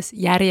kokkuvõttes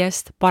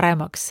järjest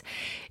paremaks.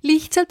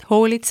 Lihtsalt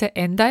hoolitse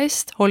enda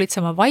eest, hoolitse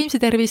oma vaimse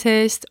tervise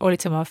eest,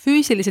 hoolitse oma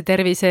füüsilise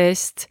tervise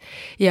eest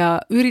ja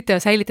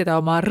ürita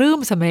säilitada oma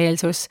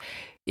rõõmsameelsus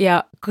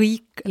ja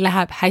kõik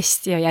läheb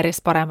hästi ja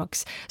järjest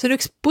paremaks. See on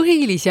üks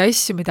põhilisi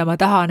asju, mida ma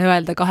tahan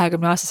öelda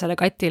 20-aastasele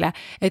Katile,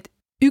 et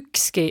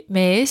ükski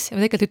mees, ja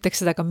ma tegelikult ütleks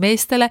seda ka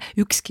meestele,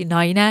 ükski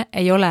naine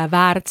ei ole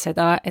väärt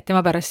seda, et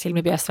tema pärast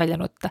silmi peast välja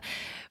nutta.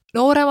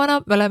 Nooremana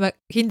me oleme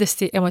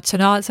kindlasti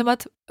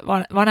emotsionaalsemad,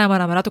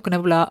 vanemana me natukene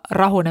võib-olla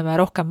rahuneme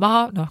rohkem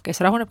maha,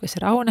 kes rahuneb, kes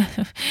ei rahune,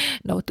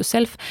 note to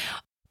self,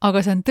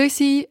 aga see on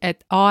tõsi, et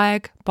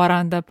aeg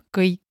parandab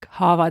kõik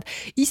haavad.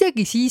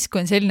 Isegi siis,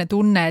 kui on selline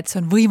tunne, et see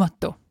on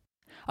võimatu.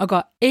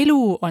 Aga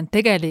elu on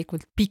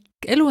tegelikult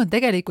pikk, elu on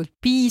tegelikult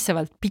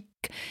piisavalt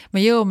pikk.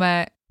 Me jõuame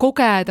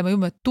kogeda, me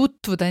jõuame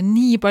tutvuda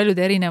nii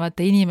paljude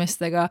erinevate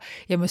inimestega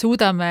ja me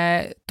suudame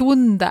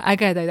tunda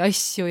ägedaid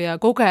asju ja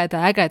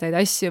kogeda ägedaid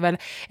asju veel,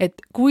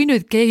 et kui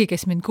nüüd keegi,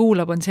 kes mind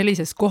kuulab, on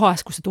sellises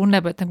kohas, kus ta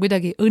tunneb, et on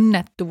kuidagi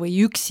õnnetu või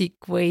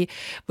üksik või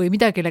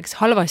midagi läks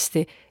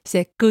halvasti,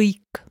 see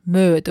kõik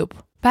möödub.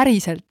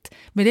 Päriselt.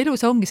 Meil elus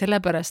ongi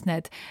sellepärast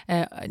need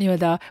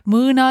nii-öelda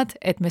mõõnad,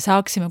 et me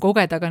saaksime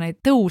kogeda ka neid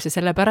tõuse,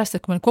 sellepärast,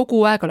 et kui meil kogu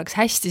aeg oleks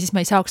hästi, siis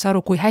me ei saaks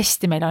aru, kui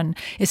hästi meil on.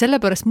 Ja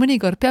sellepärast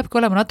mõnikord peabki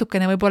olema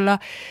natukene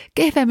võib-olla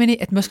kehvemini,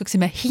 et me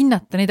oskaksime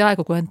hinnata neid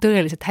aegu, kui on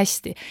tõeliselt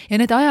hästi.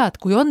 Ja need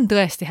ajad, kui on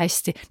tõesti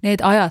hästi,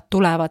 need ajad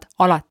tulevad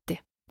alati.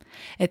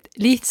 Et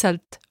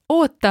lihtsalt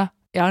oota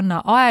ja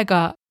anna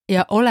aega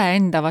ja ole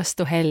enda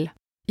vastu hell.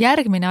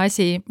 Järgmine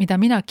asi, mida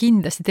mina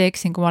kindlasti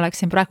teeksin, kui ma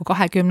oleksin praegu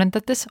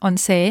 20-ndates, on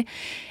see,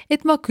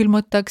 et ma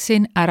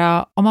külmutaksin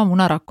ära oma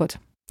munarakud.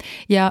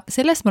 Ja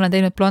sellest ma olen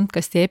teinud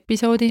Blondcasti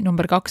episoodi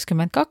number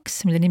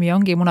 22, mille nimi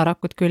ongi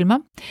munarakud külma.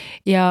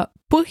 Ja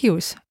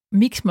põhjus,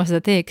 miks ma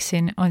seda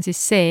teeksin, on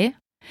siis see,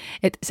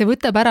 et see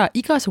võtab ära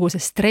igasuguse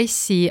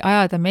stressi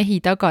ajada mehi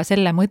taga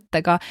selle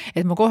mõttega,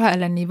 et ma kohe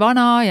olen nii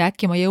vana ja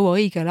äkki ma jõua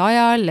õigel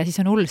ajal ja siis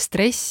on hull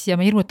stress ja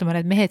me hirmutame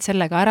need mehed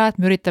sellega ära, et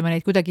me üritame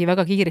neid kuidagi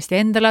väga kiiresti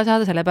endale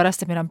saada,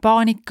 sellepärast, et meil on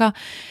paanika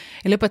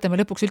ja lõpetame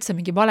lõpuks üldse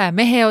mingi vale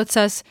mehe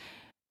otsas.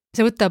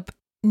 See võtab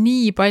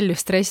nii palju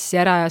stressi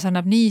ära ja see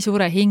annab nii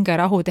suure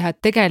hingerahu teha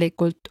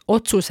tegelikult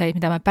otsuseid,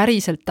 mida me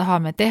päriselt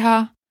tahame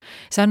teha.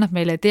 See annab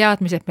meile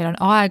teadmise, et meil on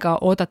aega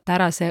oodata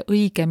ära see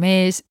õige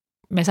mees,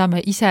 me saame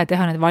ise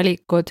teha need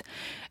valikud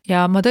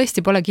ja ma tõesti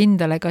pole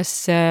kindel, kas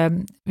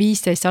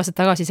 15 aastat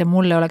tagasi see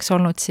mulle oleks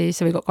olnud siis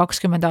või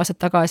 20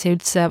 aastat tagasi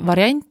üldse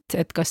variant,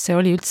 et kas see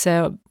oli üldse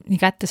nii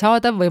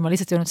kättesaadav või ma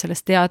lihtsalt ei olnud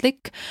sellest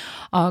teadlik,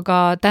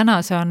 aga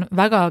täna see on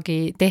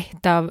vägagi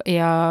tehtav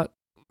ja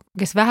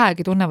kes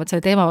vähegi tunnevad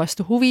selle teema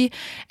vastu huvi,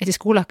 et siis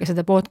kuulake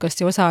seda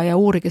podcasti osa ja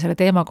uurige selle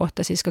teema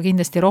kohta siis ka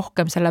kindlasti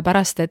rohkem,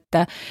 sellepärast, et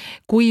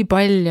kui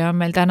palju on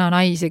meil täna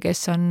naisi,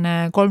 kes on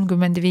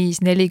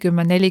 35,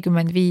 40,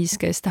 45,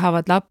 kes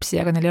tahavad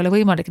lapsi, aga neil ei ole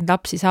võimalik neid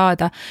lapsi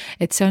saada,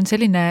 et see on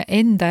selline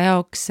enda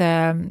jaoks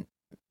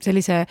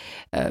sellise,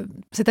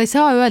 seda ei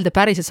saa öelda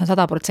päris, et see on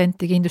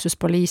 100%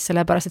 kindlustuspoliis,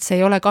 sellepärast, et see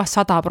ei ole ka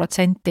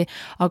 100%,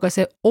 aga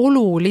see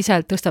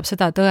oluliselt tõstab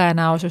seda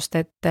tõenäosust,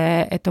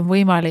 et on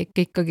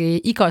võimalik ikkagi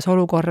igas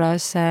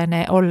olukorras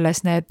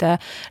olles need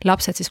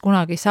lapsed siis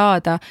kunagi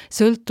saada,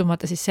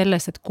 sõltumata siis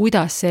sellest, et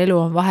kuidas see elu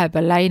on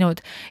vahepeal läinud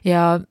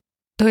ja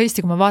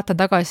tõesti, kui ma vaatan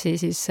tagasi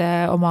siis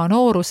oma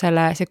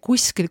noorusele, see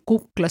kuskil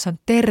kuklas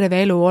on terve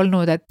elu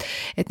olnud,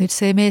 et nüüd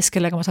see mees,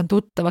 kellega ma saan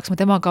tuttavaks, ma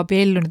temaga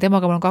abiellun ja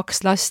temaga mul on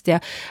 2 last ja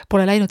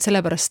pole läinud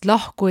sellepärast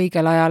lahku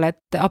õigel ajal,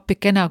 et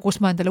appikene, kus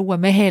ma endale uue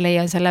mehe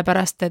leian,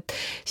 sellepärast, et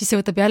siis see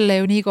võtab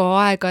jälle ju nii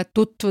kaua aega, et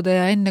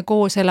tutvuda ja enne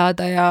koos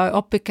elada ja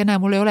appikene,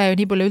 mul ei ole ju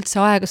nii palju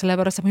üldse aega,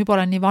 sellepärast, et ma juba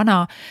olen nii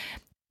vana.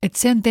 Et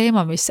see on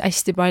teema, mis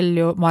hästi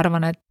palju, ma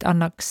arvan, et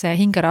annaks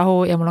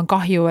hingerahu ja mul on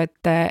kahju,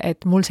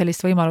 et mul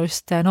sellist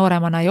võimalust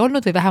nooremana ei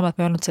olnud või vähemalt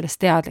ma ei olnud sellest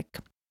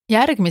teadlik.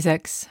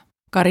 Järgmiseks,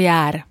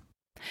 karjäär.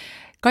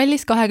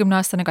 Kallis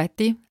 20-aastane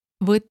Kati,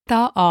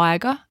 võta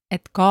aega,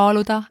 et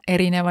kaaluda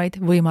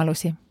erinevaid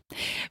võimalusi.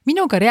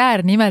 Minu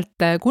karjäär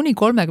nimelt kuni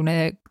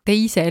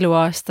 32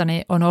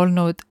 eluaastani on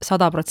olnud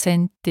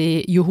 100%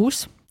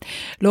 juhus.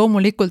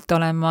 Loomulikult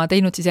olen ma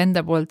teinud siis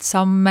enda poolt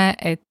samme,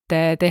 et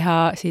teha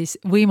siis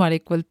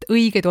võimalikult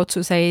õigeid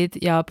otsuseid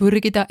ja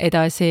pürgida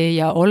edasi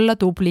ja olla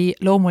tubli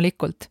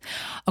loomulikult.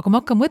 Aga kui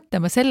ma hakkan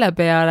mõtlema selle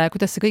peale,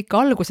 kuidas see kõik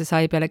alguse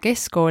sai peale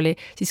keskkooli,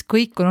 siis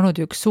kõik on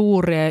olnud üks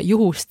suur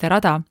juhuste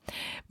rada.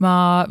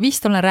 Ma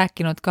vist olen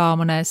rääkinud ka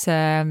mõnes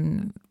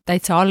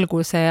täitsa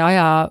alguse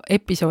aja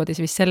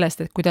episoodis vist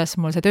sellest, et kuidas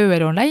mul see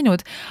tööelu on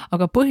läinud,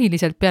 aga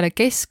põhiliselt peale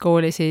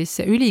keskkooli siis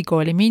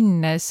ülikooli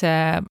minnes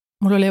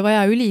mul oli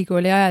vaja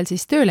ülikooli ajal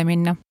siis tööle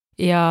minna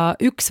ja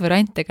üks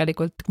variant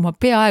tegelikult, kui ma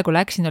peaaegu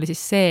läksin, oli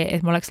siis see,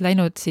 et ma oleks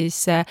läinud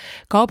siis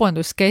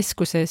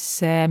kaubanduskeskuses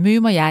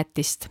müüma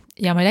jäätist.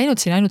 Ja ma ei läinud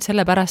siin ainult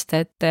sellepärast,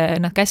 et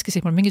nad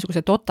käskisid mul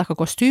mingisuguse totaka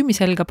kostüümi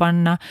selga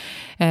panna,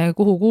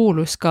 kuhu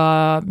kuulus ka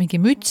mingi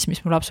müts,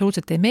 mis mulle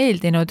absoluutselt ei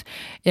meeldinud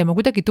ja ma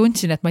kuidagi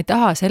tundsin, et ma ei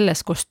taha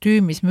selles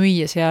kostüümis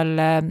müüa seal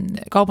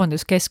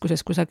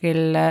kaubanduskeskuses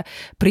kusagil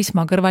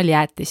Prisma kõrval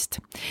jäätist.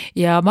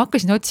 Ja ma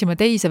hakkasin otsima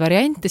teise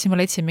variante, siis ma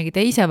leidsin mingi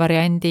teise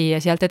variandi ja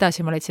sealt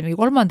edasi ma leidsin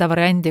mingi 3.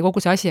 variandi ja kogu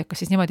see asi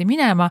hakkas siis niimoodi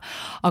minema,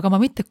 aga ma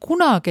mitte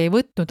kunagi ei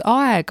võtnud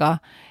aega,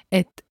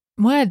 et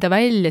mõelda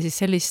välja siis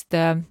sellist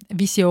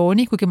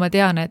visiooni, kuigi ma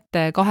tean, et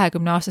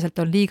 20-aastaselt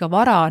on liiga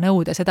vara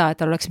nõuda seda, et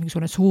tal oleks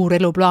mingisugune suur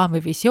eluplaan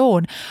või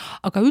visioon,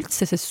 aga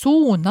üldse see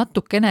suund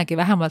natukenegi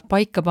vähemalt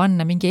paika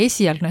panna, mingi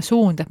esialgne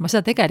suund, et ma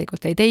seda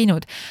tegelikult ei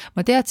teinud.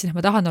 Ma teadsin, et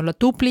ma tahan olla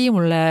tubli,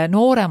 mulle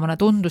nooremana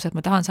tundus, et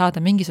ma tahan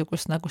saada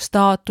mingisugust nagu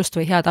staatust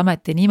või head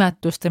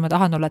ametinimetust või ma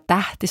tahan olla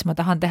tähtis, ma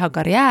tahan teha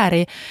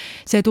karjääri.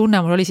 See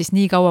tunne mul oli siis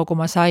nii kaua, kui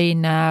ma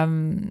sain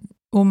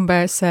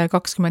umbes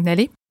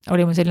 24.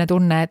 Oli mul selline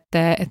tunne,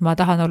 et ma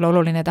tahan olla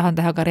oluline, tahan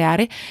teha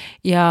karjääri,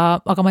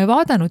 aga ma ei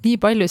vaadanud nii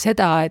palju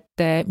seda,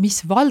 et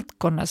mis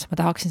valdkonnas ma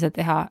tahaksin seda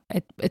teha,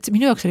 et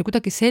minu jaoks oli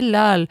kuidagi sel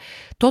ajal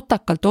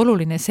totakalt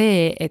oluline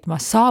see, et ma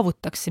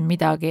saavutaksin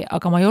midagi,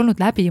 aga ma ei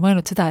olnud läbi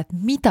mõelnud seda, et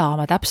mida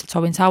ma täpselt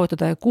soovin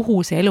saavutada ja kuhu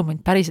see elu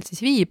mind päriselt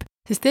siis viib.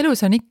 Sest elus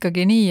on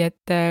ikkagi nii,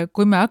 et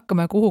kui me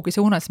hakkame kuhugi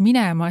suunas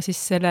minema, siis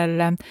sellel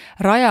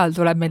rajal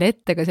tuleb meil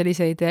ette ka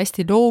selliseid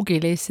hästi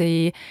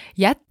loogilisi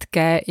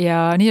jätke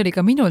ja nii oli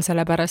ka minul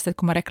sellepärast, et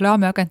kui ma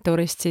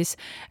reklaamiagentuurist siis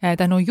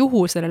tänu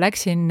juhusele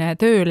läksin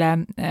tööle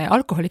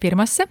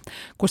alkoholifirmasse,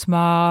 kus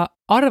ma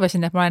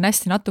arvasin, et ma olen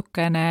hästi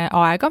natukene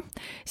aega,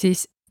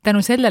 siis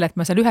tänu sellele, et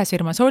ma seal ühes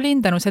firmas olin,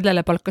 tänu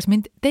sellele palkas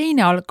mind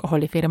teine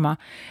alkoholifirma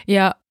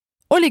ja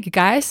oligi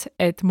käes,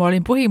 et ma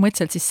olin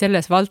põhimõtteliselt siis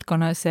selles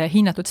valdkonnas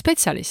hinnatud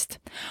spetsialist.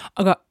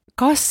 Aga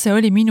kas see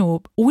oli minu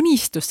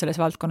unistus selles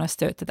valdkonnas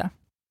töötada?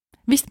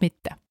 Vist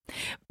mitte.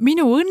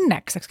 Minu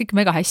õnneks läks kõik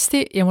mega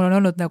hästi ja mul on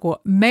olnud nagu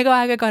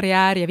megaäge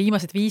karjäär ja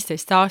viimased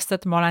 15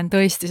 aastat ma olen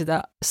tõesti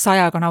seda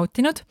 100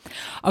 nautinud,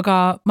 aga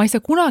ma ei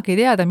saa kunagi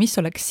teada, mis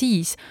oleks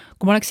siis,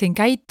 kui ma oleksin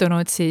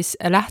käitunud siis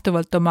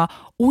lähtuvalt oma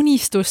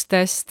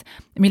unistustest,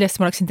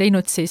 millest ma oleksin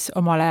teinud siis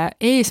omale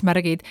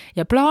eesmärgid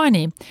ja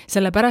plaani,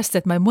 sellepärast,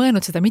 et ma ei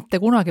mõelnud seda mitte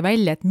kunagi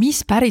välja, et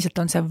mis päriselt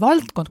on see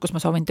valdkond, kus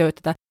ma soovin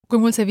töötada. Kui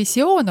mul see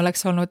visioon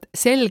oleks olnud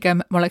selgem,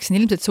 ma oleksin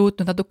ilmselt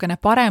suutnud natukene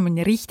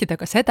paremini rihtida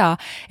ka seda,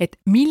 et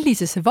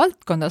millises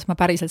valdkondas ma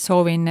päriselt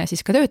soovin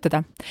siis ka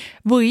töötada.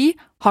 Või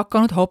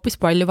hakanud hoopis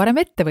palju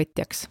varem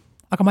ettevõtjaks.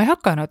 Aga ma ei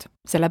hakanud,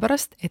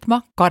 sellepärast, et ma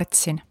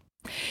kartsin.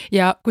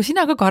 Ja kui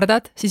sina ka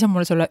kardad, siis on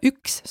mul sulle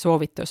üks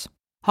soovitus.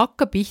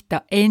 Hakka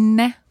pihta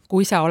enne,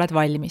 kui sa oled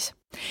valmis.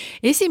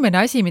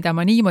 Esimene asi, mida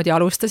ma niimoodi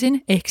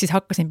alustasin, ehk siis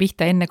hakkasin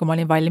pihta enne, kui ma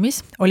olin valmis,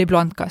 oli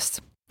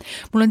Blondcast.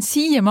 Mul on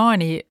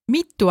siiamaani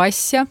mitu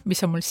asja,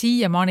 mis on mul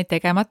siiamaani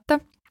tegemata,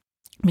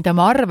 mida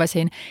ma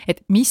arvasin,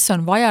 et mis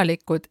on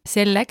vajalikud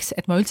selleks,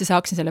 et ma üldse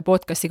saaksin selle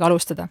podcastiga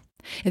alustada.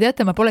 Ja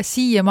teate, ma pole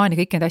siiamaani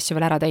kõik need asju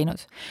veel ära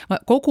teinud.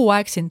 Ma kogu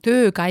aeg siin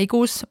töö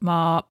käigus,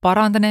 ma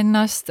parandan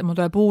ennast, mul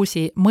tuleb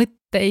uusi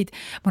mõtteid,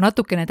 ma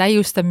natukene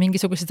täiustan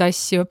mingisuguseid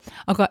asju,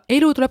 aga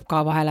elu tuleb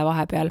ka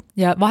vahepeal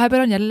ja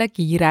vahepeal on jälle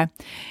kiire.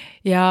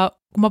 Ja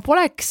kui ma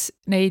poleks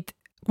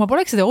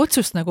seda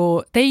otsust nagu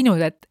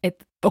teinud,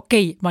 et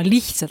okei, ma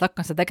lihtsalt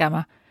hakkan seda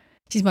tegema,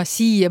 siis ma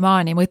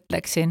siiamaani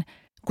mõtleksin,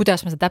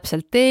 kuidas ma seda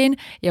täpselt teen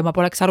ja ma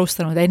poleks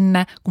alustanud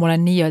enne, kui ma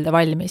olen nii-öelda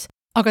valmis.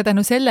 Aga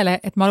tänu sellele,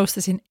 et ma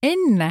alustasin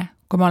enne,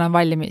 kui ma olen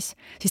valmis,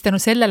 siis tänu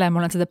sellele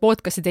ma olen seda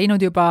podcasti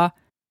teinud juba,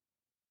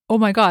 oh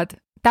my god,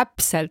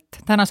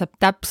 täna saab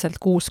täpselt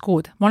 6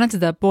 kuud. Ma olen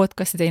seda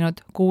podcasti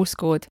teinud 6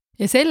 kuud.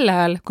 Ja sel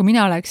ajal, kui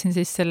mina oleksin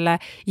siis selle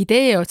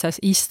idee otsas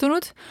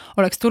istunud,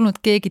 oleks tulnud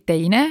keegi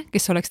teine,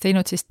 kes oleks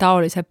teinud siis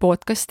taolise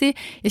podcasti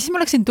ja siis ma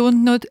oleksin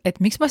tundnud, et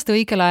miks ma seda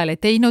õigel ajal ei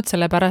teinud,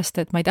 sellepärast,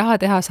 et ma ei taha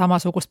teha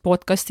samasugust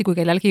podcasti, kui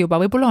kellelgi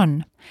juba võib-olla on.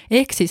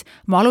 Ehk siis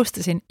ma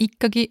alustasin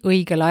ikkagi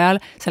õigel ajal,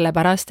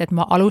 sellepärast, et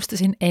ma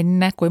alustasin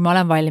enne, kui ma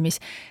olen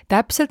valmis.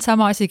 Täpselt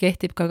sama asi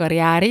kehtib ka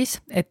karjääris,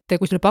 et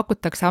kui sulle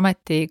pakutakse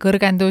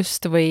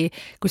ametikõrgendust või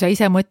kui sa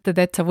ise mõtled,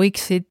 et sa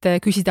võiksid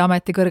küsida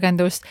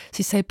ametikõrgendust,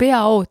 siis sa ei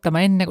pea ootama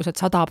enne, kui sa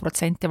oled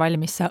 100%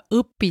 valmis, sa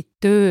õpid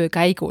töö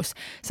käigus.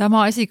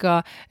 Sama asi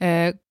ka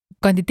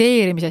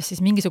kandideerimises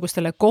siis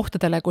mingisugustele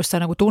kohtadele, kus sa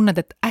nagu tunned,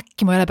 et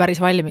äkki ma ei ole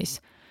päris valmis.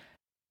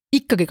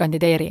 Ikkagi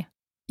kandideeri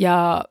ja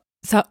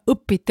sa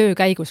õpid töö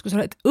käigus, kui sa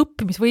oled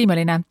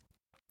õppimisvõimeline,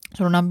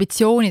 sul on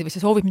ambitsioonid või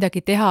sa soovid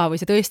midagi teha või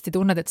sa tõesti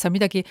tunned, et sa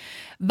midagi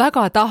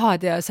väga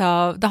tahad ja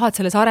sa tahad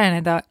selles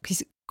areneda,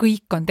 siis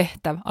kõik on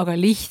tehtav, aga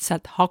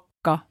lihtsalt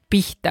hakka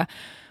pihta.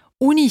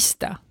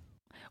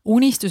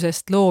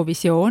 Unistusest loo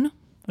visioon,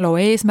 loo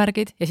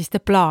eesmärgid ja siis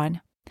tee plaan.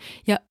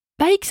 Ja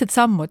väiksed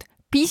sammud,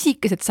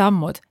 pisikesed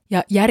sammud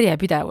ja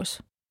järjepidevus,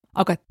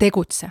 aga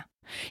tegutse.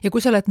 Ja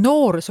kui sa oled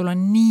noor, sul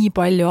on nii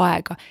palju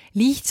aega,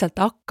 lihtsalt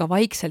hakka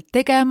vaikselt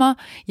tegema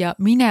ja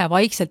mine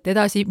vaikselt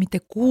edasi, mitte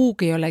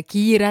kuhugi ei ole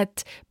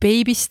kiiret,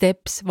 baby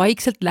steps,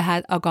 vaikselt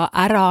lähed, aga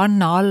ära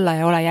anna alla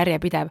ja ole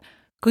järjepidev.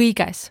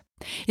 Kõiges.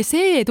 Ja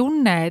see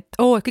tunne, et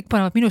kõik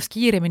panevad minust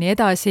kiiremini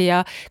edasi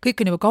ja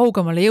kõik on juba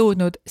kaugemale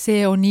jõudnud,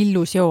 see on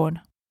illusioon.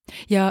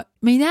 Ja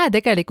me ei näe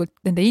tegelikult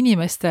nende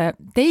inimeste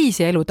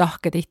teisi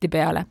elutahke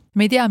tihtipeale.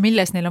 Me ei tea,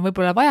 milles neil on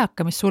võib-olla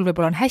vajaka, mis sul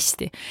võib-olla on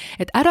hästi.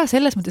 Et ära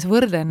selles mõttes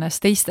võrda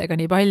ennast teistega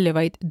nii palju,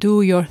 vaid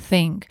do your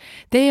thing.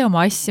 Tee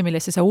oma asja,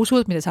 millesse sa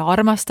usud, mida sa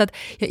armastad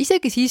ja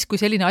isegi siis,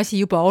 kui selline asi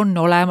juba on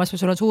olemas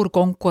või sul on suur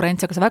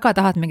konkurents, aga sa väga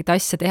tahad mingit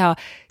asja teha,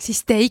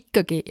 siis tee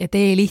ikkagi ja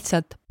tee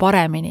lihtsalt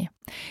paremini.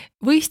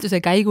 Võistluse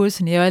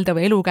käigus, nii-öelda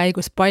või elu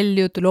käigus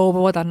paljud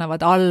loobuvad,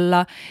 annavad alla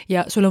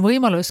ja sul on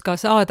võimalus ka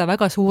saada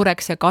väga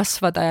suureks ja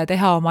kasvada ja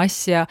teha oma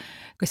asja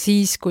ka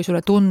siis, kui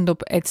sulle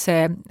tundub, et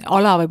see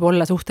ala võib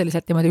olla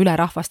suhteliselt niimoodi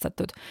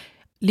ülerahvastatud.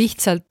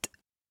 Lihtsalt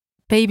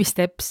baby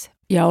steps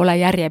ja ole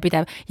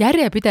järjepidev.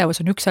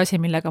 Järjepidevus on üks asi,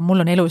 millega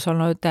mul on elus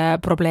olnud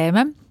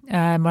probleeme.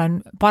 Ma olen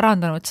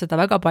parandanud seda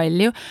väga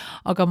palju,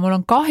 aga mul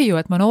on kahju,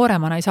 et ma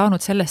nooremana ei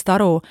saanud sellest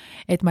aru,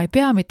 et ma ei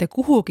pea mitte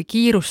kuhugi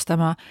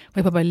kiirustama,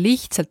 või ma pean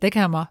lihtsalt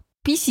tegema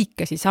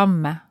pisikesi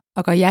samme,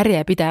 aga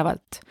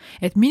järjepidevalt.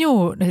 Et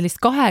minu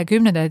sellist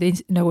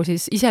 20 nagu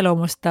siis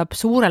iseloomustab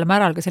suurel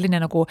määral ka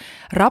selline nagu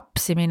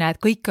rapsimine,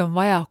 et kõik on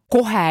vaja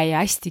kohe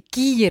ja hästi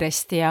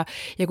kiiresti ja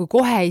kui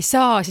kohe ei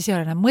saa, siis ei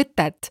ole enam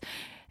mõtet.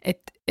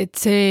 Et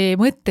see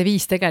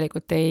mõtteviis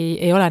tegelikult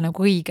ei ole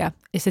nagu õige,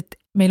 sest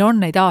meil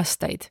on neid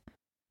aastaid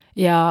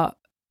ja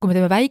kui me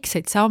teeme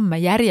väikseid samme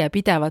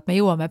järjepidevalt, me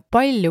jõuame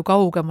palju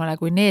kaugemale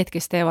kui need,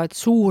 kes teevad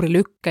suuri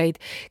lükkeid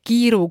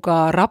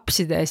kiiruga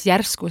rapsides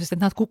järsku, sest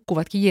et nad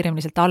kukuvad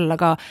kiiremini sealt alla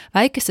ka.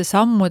 Väikeste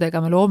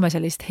sammudega me loome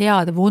sellist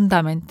head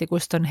vundamenti,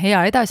 kust on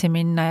hea edasi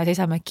minna ja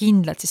seisame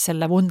kindlalt siis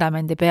selle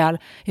vundamendi peal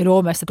ja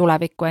loome seda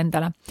tulevikku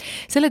endale.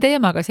 Selle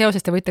teemaga seoses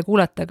te võite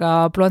kuulata ka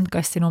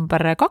Blondcasti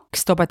number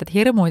 2, toredad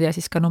hirmud ja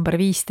siis ka number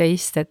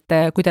 15, et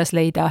kuidas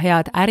leida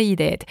head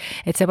äriideed.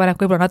 Et see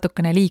paneb võib-olla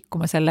natukene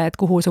liikuma selle, et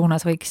kuhu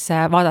suunas võiks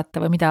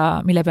vaadata või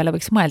mille peale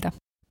võiks mõelda.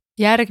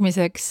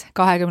 Järgmiseks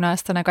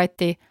 20-aastane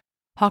Kati,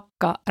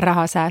 hakka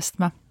raha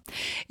säästma.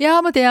 Ja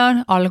ma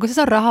tean, alguses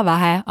on raha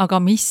vähe, aga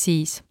mis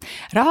siis?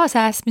 Raha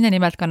säästmine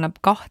nimelt kannab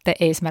 2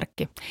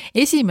 eesmärki.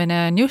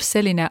 Esimene on just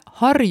selline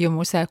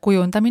harjumuse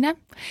kujundamine,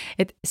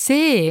 et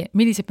see,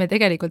 millised me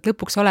tegelikult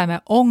lõpuks oleme,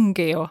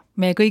 ongi ju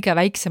meie kõige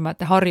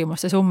väiksemate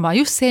harjumuste summa.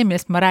 Just see,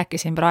 millest ma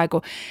rääkisin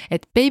praegu,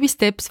 et baby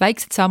steps,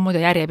 väiksed sammud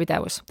ja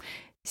järjepidevus.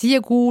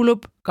 Siia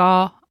kuulub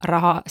ka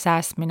raha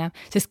säästmine,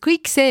 sest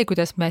kõik see,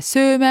 kuidas me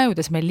sööme,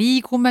 kuidas me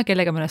liigume,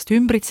 kellega me ennast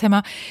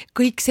ümbritsema,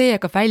 kõik see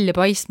hakkab välja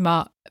paistma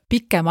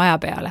pikema aja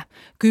peale,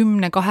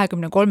 10,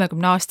 20,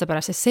 30 aasta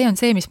pärast, sest see on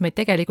see, mis meid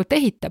tegelikult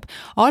ehitab.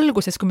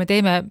 Alguses, kui me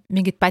teeme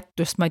mingit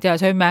pättust, ma ei tea,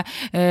 sööme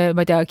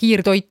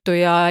kiirtoitu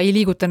ja ei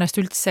liiguta ennast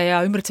üldse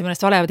ja ümbritseme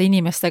ennast valevate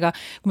inimestega,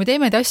 kui me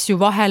teeme asju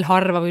vahel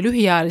harva või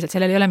lühiajaliselt,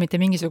 sellel ei ole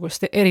mitte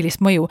mingisugust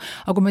erilist mõju,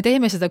 aga kui me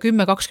teeme seda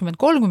 10, 20,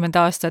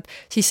 30 aastat,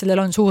 siis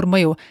sellel on suur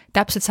mõju.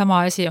 Täpselt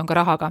sama asi on ka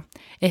rahaga.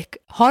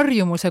 Ehk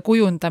harjumuse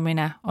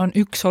kujundamine on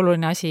üks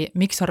oluline asi,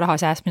 miks on raha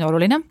säästmine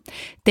oluline.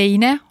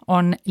 Teine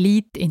on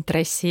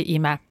liitintressi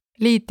ime.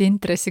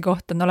 Liitintressi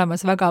kohta on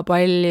olemas väga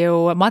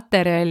palju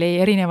materjali,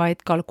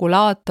 erinevaid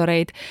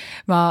kalkulaatoreid.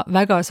 Ma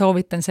väga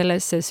soovitan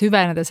sellesse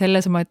süveneda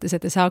selles mõttes,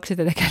 et te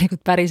saaksite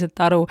tegelikult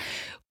päriselt aru,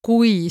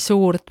 kui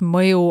suurt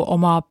mõju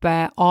omab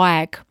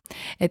aeg.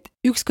 et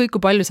ükskõik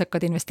kui palju sa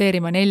hakkad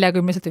investeerima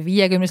 40 või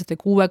 50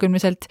 või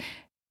 60,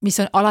 mis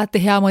on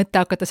alati hea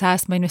mõte hakata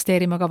säästma,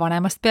 investeerima ka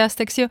vanemast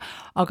peast, eks ju,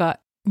 aga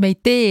me ei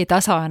tee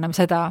tasa enam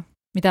seda,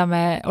 mida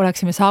me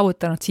oleksime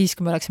saavutanud siis,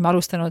 kui me oleksime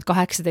alustanud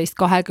 18,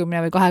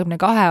 20 või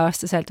 22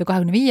 aastaselt või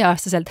 25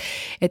 aastaselt,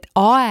 et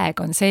aeg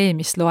on see,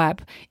 mis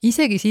loeb.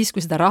 Isegi siis,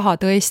 kui seda raha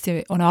tõesti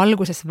on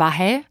alguses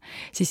vähe,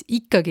 siis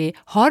ikkagi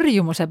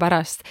harjumuse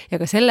pärast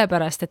ja ka selle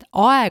pärast, et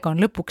aeg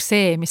on lõpuks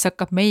see, mis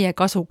hakkab meie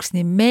kasuks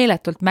nii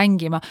meeletult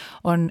mängima,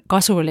 on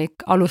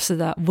kasulik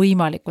alustada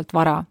võimalikult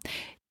vara.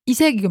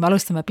 Isegi kui me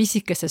alustame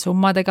pisikeste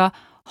summadega,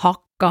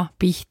 hakka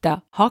pihta,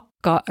 hakka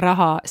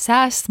raha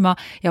säästma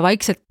ja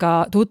vaikselt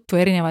ka tutvu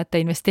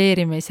erinevate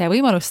investeerimise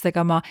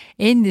võimalustega. Ma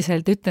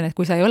endiselt ütlen, et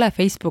kui sa ei ole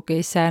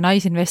Facebookis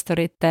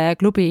naisinvestorite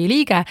klubi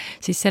liige,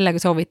 siis sellega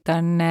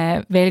soovitan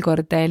veel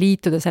kord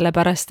liituda,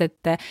 sellepärast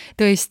et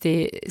tõesti,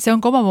 see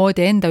on ka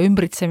omamoodi enda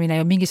ümbritsemine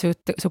ju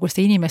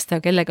mingisuguste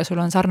inimestega, kellega sul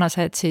on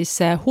sarnased siis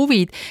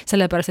huvid,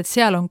 sellepärast et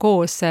seal on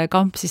koos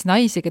kamp siis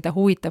naisi, keda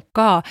huvitab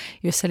ka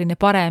just selline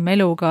parem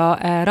elu ka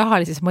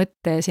rahalises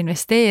mõttes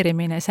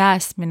investeerimine,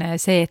 säästmine,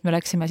 see, et me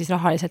oleksime siis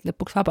rahaliselt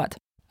lõpuks vabad.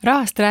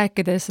 Rahast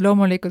rääkides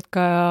loomulikult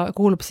ka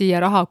kuulub siia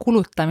raha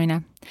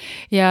kulutamine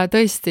ja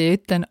tõesti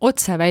ütlen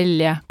otse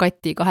välja,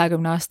 Kati,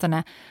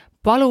 20-aastane,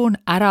 palun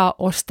ära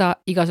osta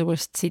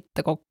igasugust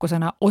sitta kokku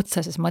sõna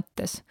otseses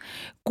mõttes.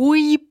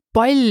 Kui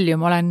palju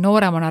ma olen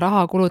nooremana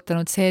raha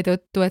kulutanud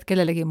seetõttu, et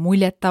kellelegi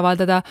muljet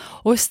avaldada,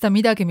 osta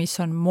midagi, mis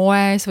on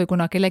moes või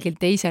kuna kellelgi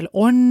teisel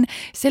on,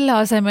 selle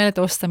asemel,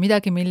 et osta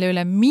midagi, mille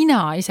üle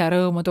mina ise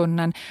rõõmu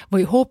tunnen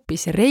või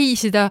hoopis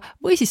reisida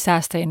või siis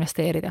säästa ja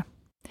investeerida.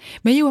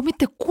 Me ei jõua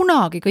mitte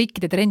kunagi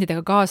kõikide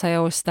trendidega kaasa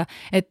joosta,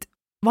 et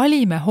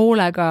valime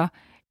hoolega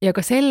ja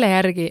ka selle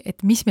järgi, et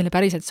mis meile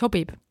päriselt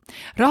sobib.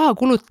 Raha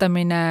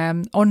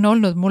kulutamine on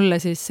olnud mulle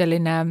siis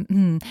selline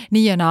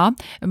nii ja naa.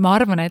 Ma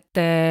arvan, et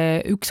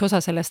üks osa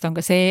sellest on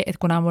ka see, et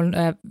kuna mul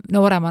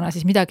nooremana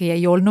siis midagi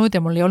ei olnud ja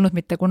mul ei olnud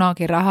mitte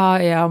kunagi raha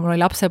ja mul oli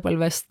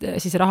lapsepõlvest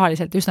siis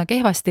rahaliselt üsna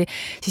kehvasti,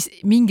 siis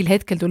mingil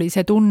hetkel tuli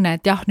see tunne,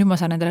 et jah, nüüd ma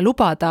saan endale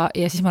lubada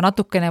ja siis ma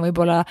natukene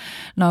võib-olla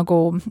nagu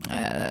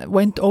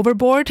went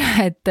overboard,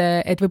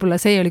 et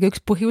võib-olla see oli ka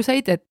üks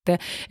põhjuseid, et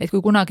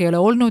kui kunagi ei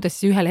ole olnud ja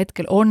siis ühel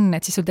hetkel on,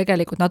 et siis sul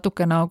tegelikult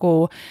natuke nagu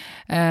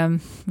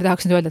ma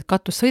tahaksin öelda, et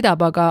katus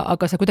sõidab,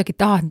 aga sa kuidagi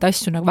tahad neid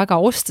asju nagu väga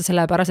osta,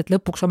 sellepärast, et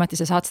lõpuks ometi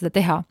sa saad seda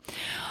teha.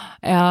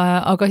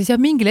 Aga siis jah,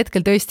 mingil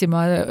hetkel tõesti ma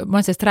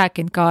olen sellest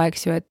rääkinud ka,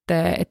 eks ju,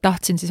 et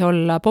tahtsin siis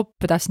olla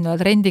popp, tahtsin olla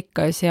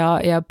trendikas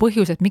ja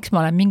põhjus, et miks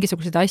ma olen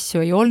mingisuguseid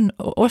asju ei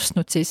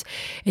ostnud, siis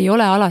ei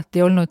ole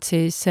alati olnud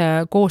siis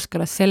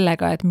kooskõlas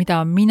sellega, et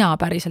mida mina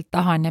päriselt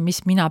tahan ja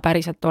mis mina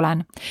päriselt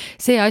olen.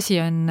 See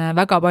asi on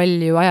väga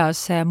palju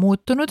ajas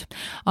muutunud,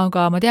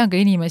 aga ma tean ka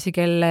inimesi,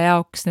 kelle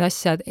jaoks need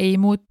asjad ei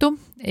muutu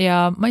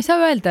ja ma ei saa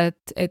öelda,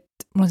 et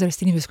mul on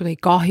sellest inimesest kuidagi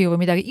kahju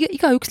või midagi,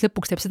 igaüks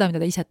lõpuks teeb seda, mida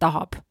ta ise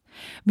tahab.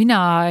 Mina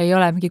ei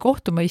ole mingi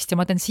kohtumõistja,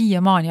 ma teen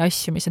siiamaani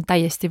asju, mis on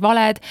täiesti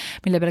valed,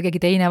 mille peale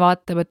keegi teine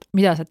vaatab, et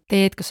mida sa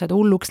teed, kas sa oled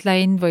hulluks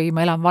läinud või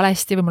ma elan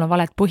valesti või mul on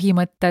valed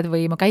põhimõtted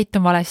või ma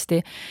käitun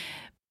valesti.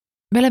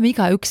 Me oleme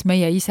igaüks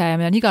meie ise ja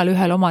meil on igal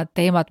ühel omad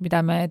teemad, mida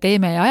me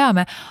teeme ja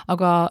ajame,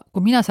 aga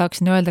kui mina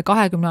saaksin öelda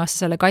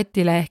 20-aastasele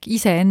Katile ehk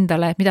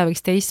iseendale, et mida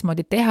võiks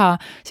teistmoodi teha,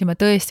 siis ma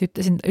tõesti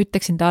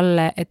ütleksin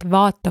talle, et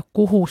vaata,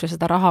 kuhu sa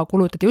seda raha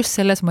kulutad just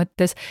selles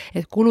mõttes,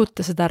 et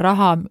kuluta seda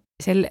raha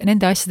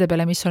nende asjade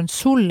peale, mis on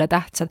sulle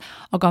tähtsad,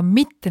 aga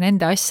mitte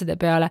nende asjade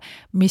peale,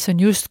 mis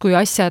on justkui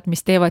asjad,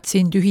 mis teevad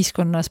sind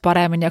ühiskonnas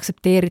paremini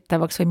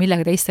aktsepteeritavaks või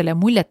millega teistele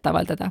muljet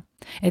avaldada.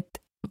 Et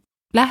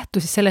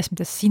lähtu siis sellest,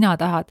 mida sina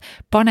tahad,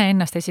 pane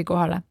ennast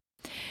esikohale.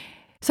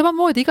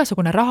 Samamoodi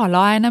igasugune raha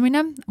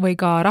laenamine või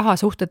ka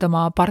rahasuhted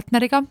oma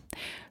partneriga,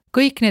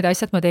 kõik need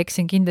asjad ma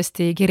teeksin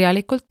kindlasti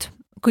kirjalikult,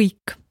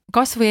 kõik.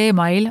 Kas või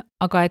email,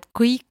 aga et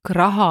kõik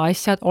raha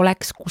asjad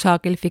oleks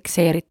kusagil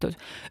fikseeritud.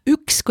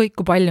 Ükskõik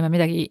kui palju me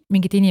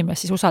mingit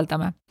inimest siis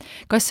usaldame.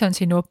 Kas see on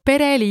sinu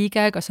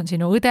pereliige, kas on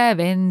sinu õde,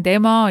 vend,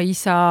 ema,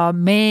 isa,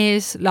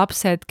 mees,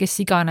 lapsed, kes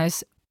iganes,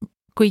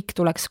 kõik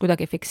tuleks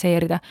kuidagi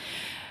fikseerida.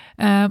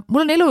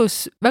 Mul on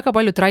elus väga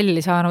palju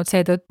tralli saanud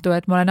seetõttu,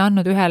 et ma olen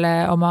andnud ühele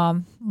oma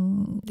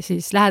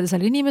siis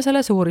lähedasele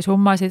inimesele suuri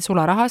summasid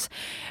sularahas,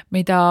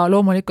 mida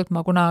loomulikult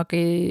ma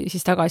kunagi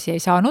siis tagasi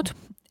ei saanud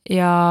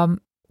ja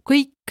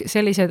kõik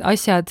sellised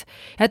asjad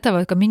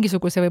jätavad ka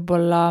mingisuguse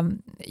võib-olla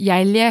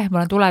jälje,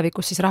 ma olen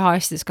tulevikus siis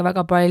rahaasjades ka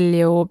väga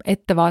palju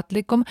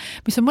ettevaatlikum,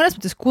 mis on mõnes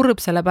mõttes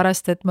kurb,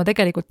 sellepärast, et ma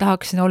tegelikult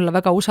tahaksin olla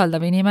väga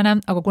usaldav inimene,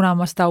 aga kuna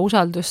ma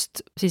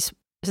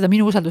seda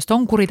minu usaldust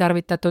on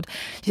kuritarvitatud,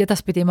 siis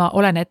edaspidi ma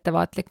olen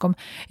ettevaatlikum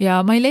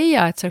ja ma ei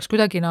leia, et see oleks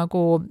kuidagi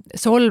nagu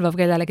solvav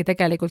kellelegi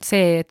tegelikult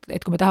see,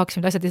 et kui me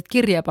tahaksime asjad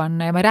kirja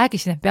panna ja ma ei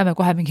räägi siin, et peame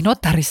kohe mingi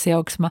notarisse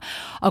jooksma,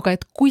 aga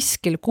et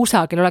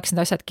kusagil oleks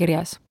need asjad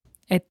kirjas.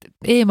 et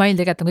email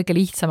tegelikult on kõige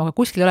lihtsam, aga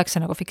kuskil oleks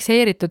see nagu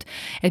fikseeritud,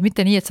 et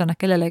mitte nii, et sa annad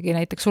kellelegi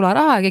näiteks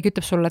sularaha ja keegi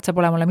ütleb sulle, et sa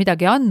pole mulle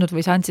midagi andnud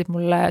või sa andsid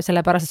mulle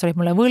sellepärast, et sa olid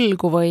mulle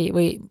võlgu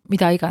või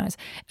mida iganes.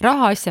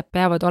 Rahaasjad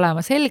peavad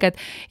olema selged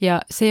ja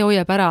see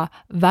hoiab ära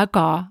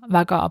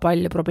väga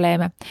palju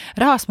probleeme.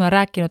 Rahast ma olen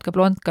rääkinud ka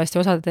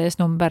Blondcasti osades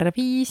number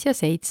 5 ja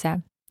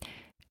 7.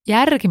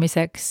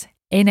 Järgmiseks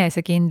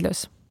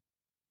enesekindlus.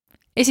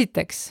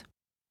 Esiteks,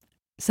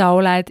 sa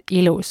oled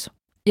ilus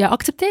ja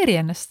aktsepteeri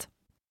ennast.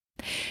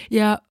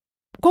 Ja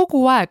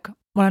kogu aeg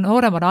ma olen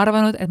nooremana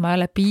arvanud, et ma ei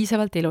ole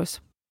piisavalt ilus.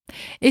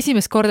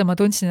 Esimest korda ma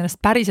tundsin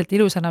ennast päriselt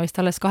ilusana vist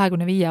alles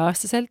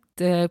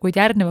 25-aastaselt, kuid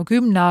järgneva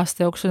 10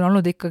 aasta jooksul on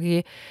olnud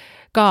ikkagi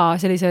ka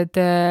sellised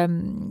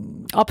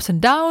ups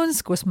and downs,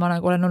 kus ma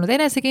nagu olen olnud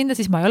enesekindel,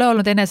 siis ma ei ole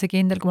olnud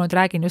enesekindel, kui ma nüüd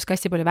räägin just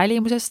hästi palju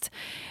välimusest.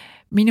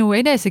 Minu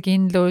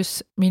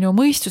enesekindlus, minu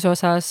mõistuse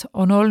osas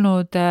on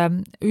olnud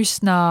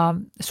üsna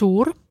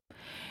suur.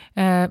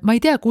 Ma ei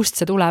tea, kust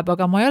see tuleb,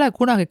 aga ma ei ole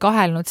kunagi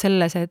kahelnud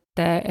selles,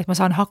 et ma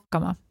saan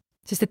hakkama.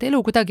 Sest et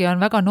elu kuidagi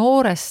on väga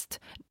noorest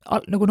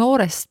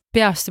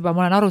peast juba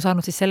ma olen aru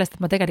saanud siis sellest,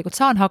 et ma tegelikult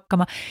saan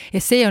hakkama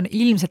ja see on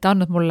ilmselt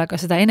andnud mulle ka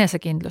seda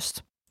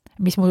enesekindlust,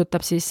 mis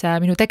muudutab siis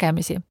minu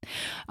tegemisi.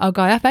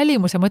 Aga jah,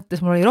 välimuse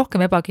mõttes mul oli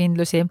rohkem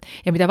ebakindlusi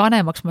ja mida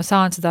vanemaks ma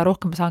saan, seda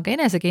rohkem ma saan ka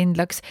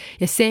enesekindlaks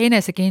ja see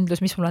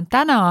enesekindlus, mis mul on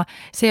täna,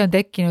 see on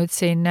tekkinud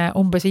siin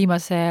umbes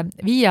viimase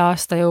 5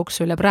 aasta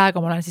jooksul ja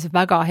praegu ma olen siis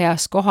väga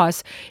heas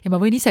kohas ja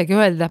ma võin isegi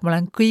öelda, et ma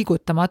olen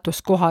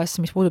kõigutamatus kohas,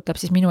 mis puudutab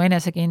siis minu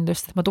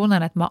enesekindlust, et ma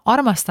tunnen, et ma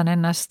armastan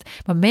ennast,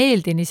 ma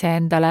meeldin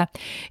iseendale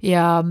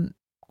ja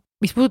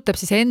mis puudutab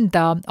siis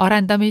enda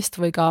arendamist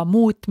või ka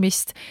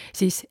muutmist,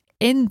 siis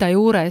enda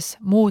juures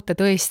muuta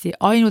tõesti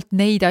ainult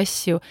neid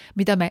asju,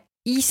 mida me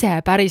ise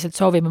päriselt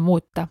soovime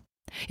muuta.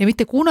 Ja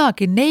mitte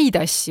kunagi neid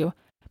asju,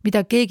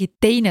 mida keegi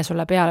teine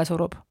sulle peale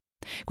surub.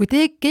 Kui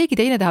keegi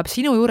teine tahab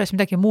sinu juures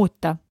midagi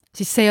muuta,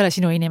 siis see ei ole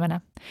sinu inimene.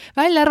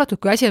 Välja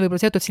arvatud, kui asi on võib-olla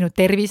seotud sinu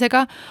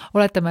tervisega,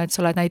 oletame, et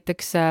sa oled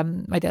näiteks,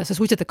 ma ei tea, sa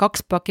suitsetad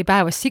 2 pakki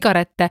päevas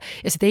sigarette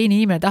ja see teine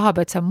inimene tahab,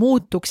 et sa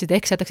muutuksid,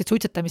 ehk sa jätaksid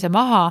suitsetamise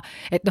maha,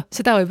 et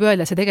seda võib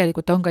öelda, see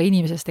tegelikult on ka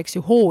inimesest, eks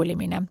ju,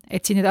 hoolimine.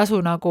 Et siin ei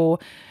tasu nagu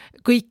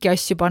kõiki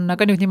asju panna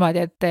ka nüüd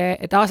niimoodi,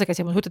 et sa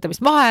käsi mul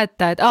suitsetamist maha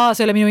jätta, et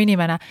see ei ole minu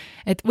inimene.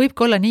 Et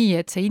võibki olla nii,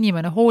 et see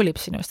inimene hoolib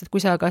sinust, et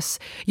kui sa kas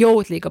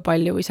jood liiga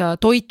palju või sa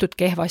toitud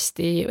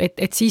kehvasti,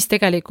 et siis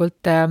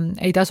tegelikult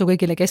ei tasu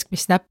kõigile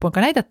keskmist näppu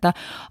ka näidata,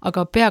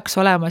 aga peaks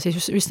olema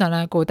siis üsna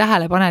nagu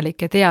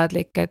tähelepanelik ja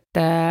teadlik, et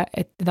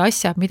need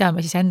asjad, mida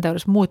me siis enda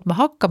juures muutma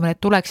hakkame, need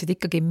tuleksid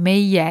ikkagi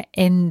meie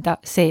enda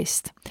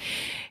seest.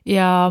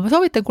 Ja ma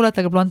soovitan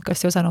kuulata ka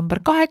Blondcasti osa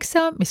number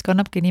 8, mis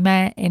kannabki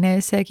nime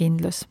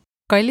enesekindlus.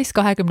 Kallis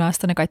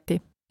 20-aastane Kati.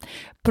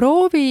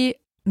 Proovi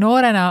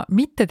noorena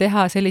mitte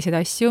teha selliseid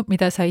asju,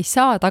 mida sa ei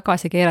saa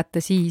tagasi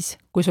keerata siis,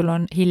 kui sul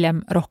on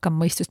hiljem rohkem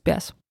mõistust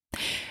peas.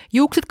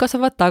 Juuksed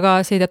kasvavad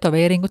tagasi,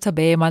 tätoveeringud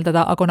saab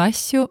eemaldada, aga on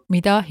asju,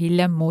 mida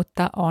hiljem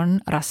muuta on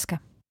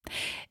raske.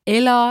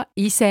 Ela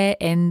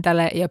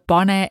iseendale ja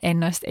pane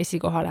ennast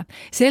esikohale.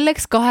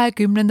 Selleks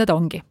 20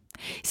 ongi.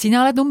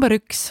 Sina oled number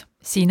 1,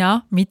 sina,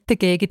 mitte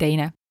keegi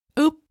teine.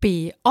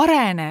 Õpi,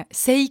 arene,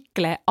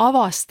 seikle,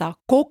 avasta,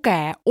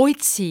 koge,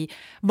 otsi,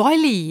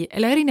 vali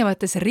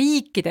erinevates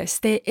riikides,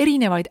 tee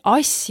erinevaid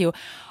asju,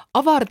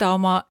 avarda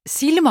oma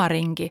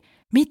silmaringi,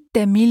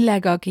 mitte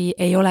millegagi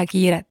ei ole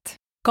kiiret.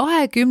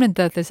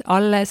 20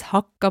 alles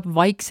hakkab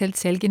vaikselt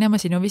selginema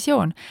sinu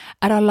visioon.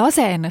 Ära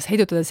lase ennast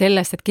heidutada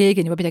sellest, et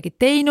keegi on juba midagi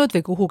teinud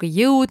või kuhugi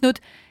jõudnud.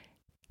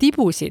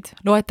 Tibusid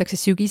loetakse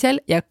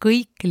sügisel ja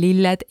kõik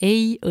lilled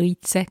ei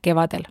õitse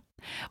kevadel.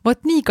 Vot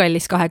nii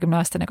kallis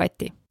 20-aastane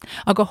Kati.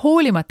 Aga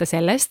hoolimata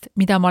sellest,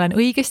 mida ma olen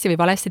õigesti või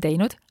valesti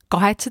teinud,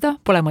 kahetseda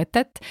pole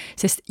mõtet,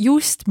 sest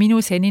just minu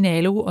senine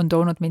elu on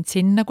toonud mind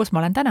sinna, kus ma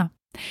olen täna.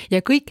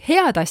 Ja kõik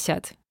head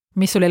asjad,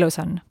 mis sul elus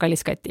on,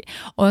 kallis Kati,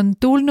 on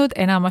tulnud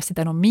enamasti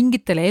tänu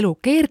mingitele elu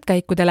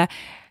keerdkäikudele,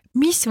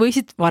 mis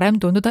võisid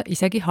varem tunduda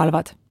isegi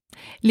halvad.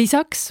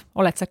 Lisaks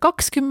oled sa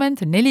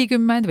 20,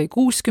 40 või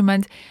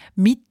 60,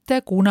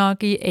 mitte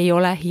kunagi ei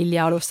ole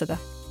hilja alustada.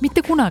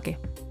 Mitte kunagi.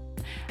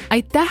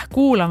 Aitäh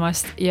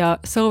kuulamast ja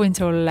soovin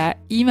sulle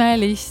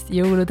imelist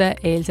jõulude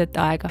eelset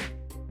aega.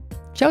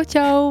 Tšau,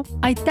 tšau!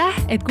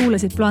 Aitäh, et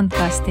kuulasid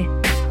Blondcasti.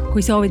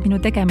 Kui soovid minu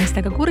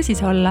tegemistega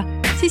kursis olla,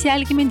 siis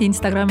jälgi mind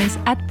Instagramis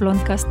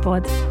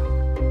 @blondcastpod.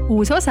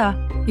 Uus osa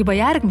juba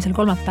järgmisel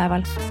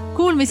kolmapäeval.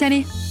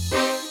 Kuulmiseni!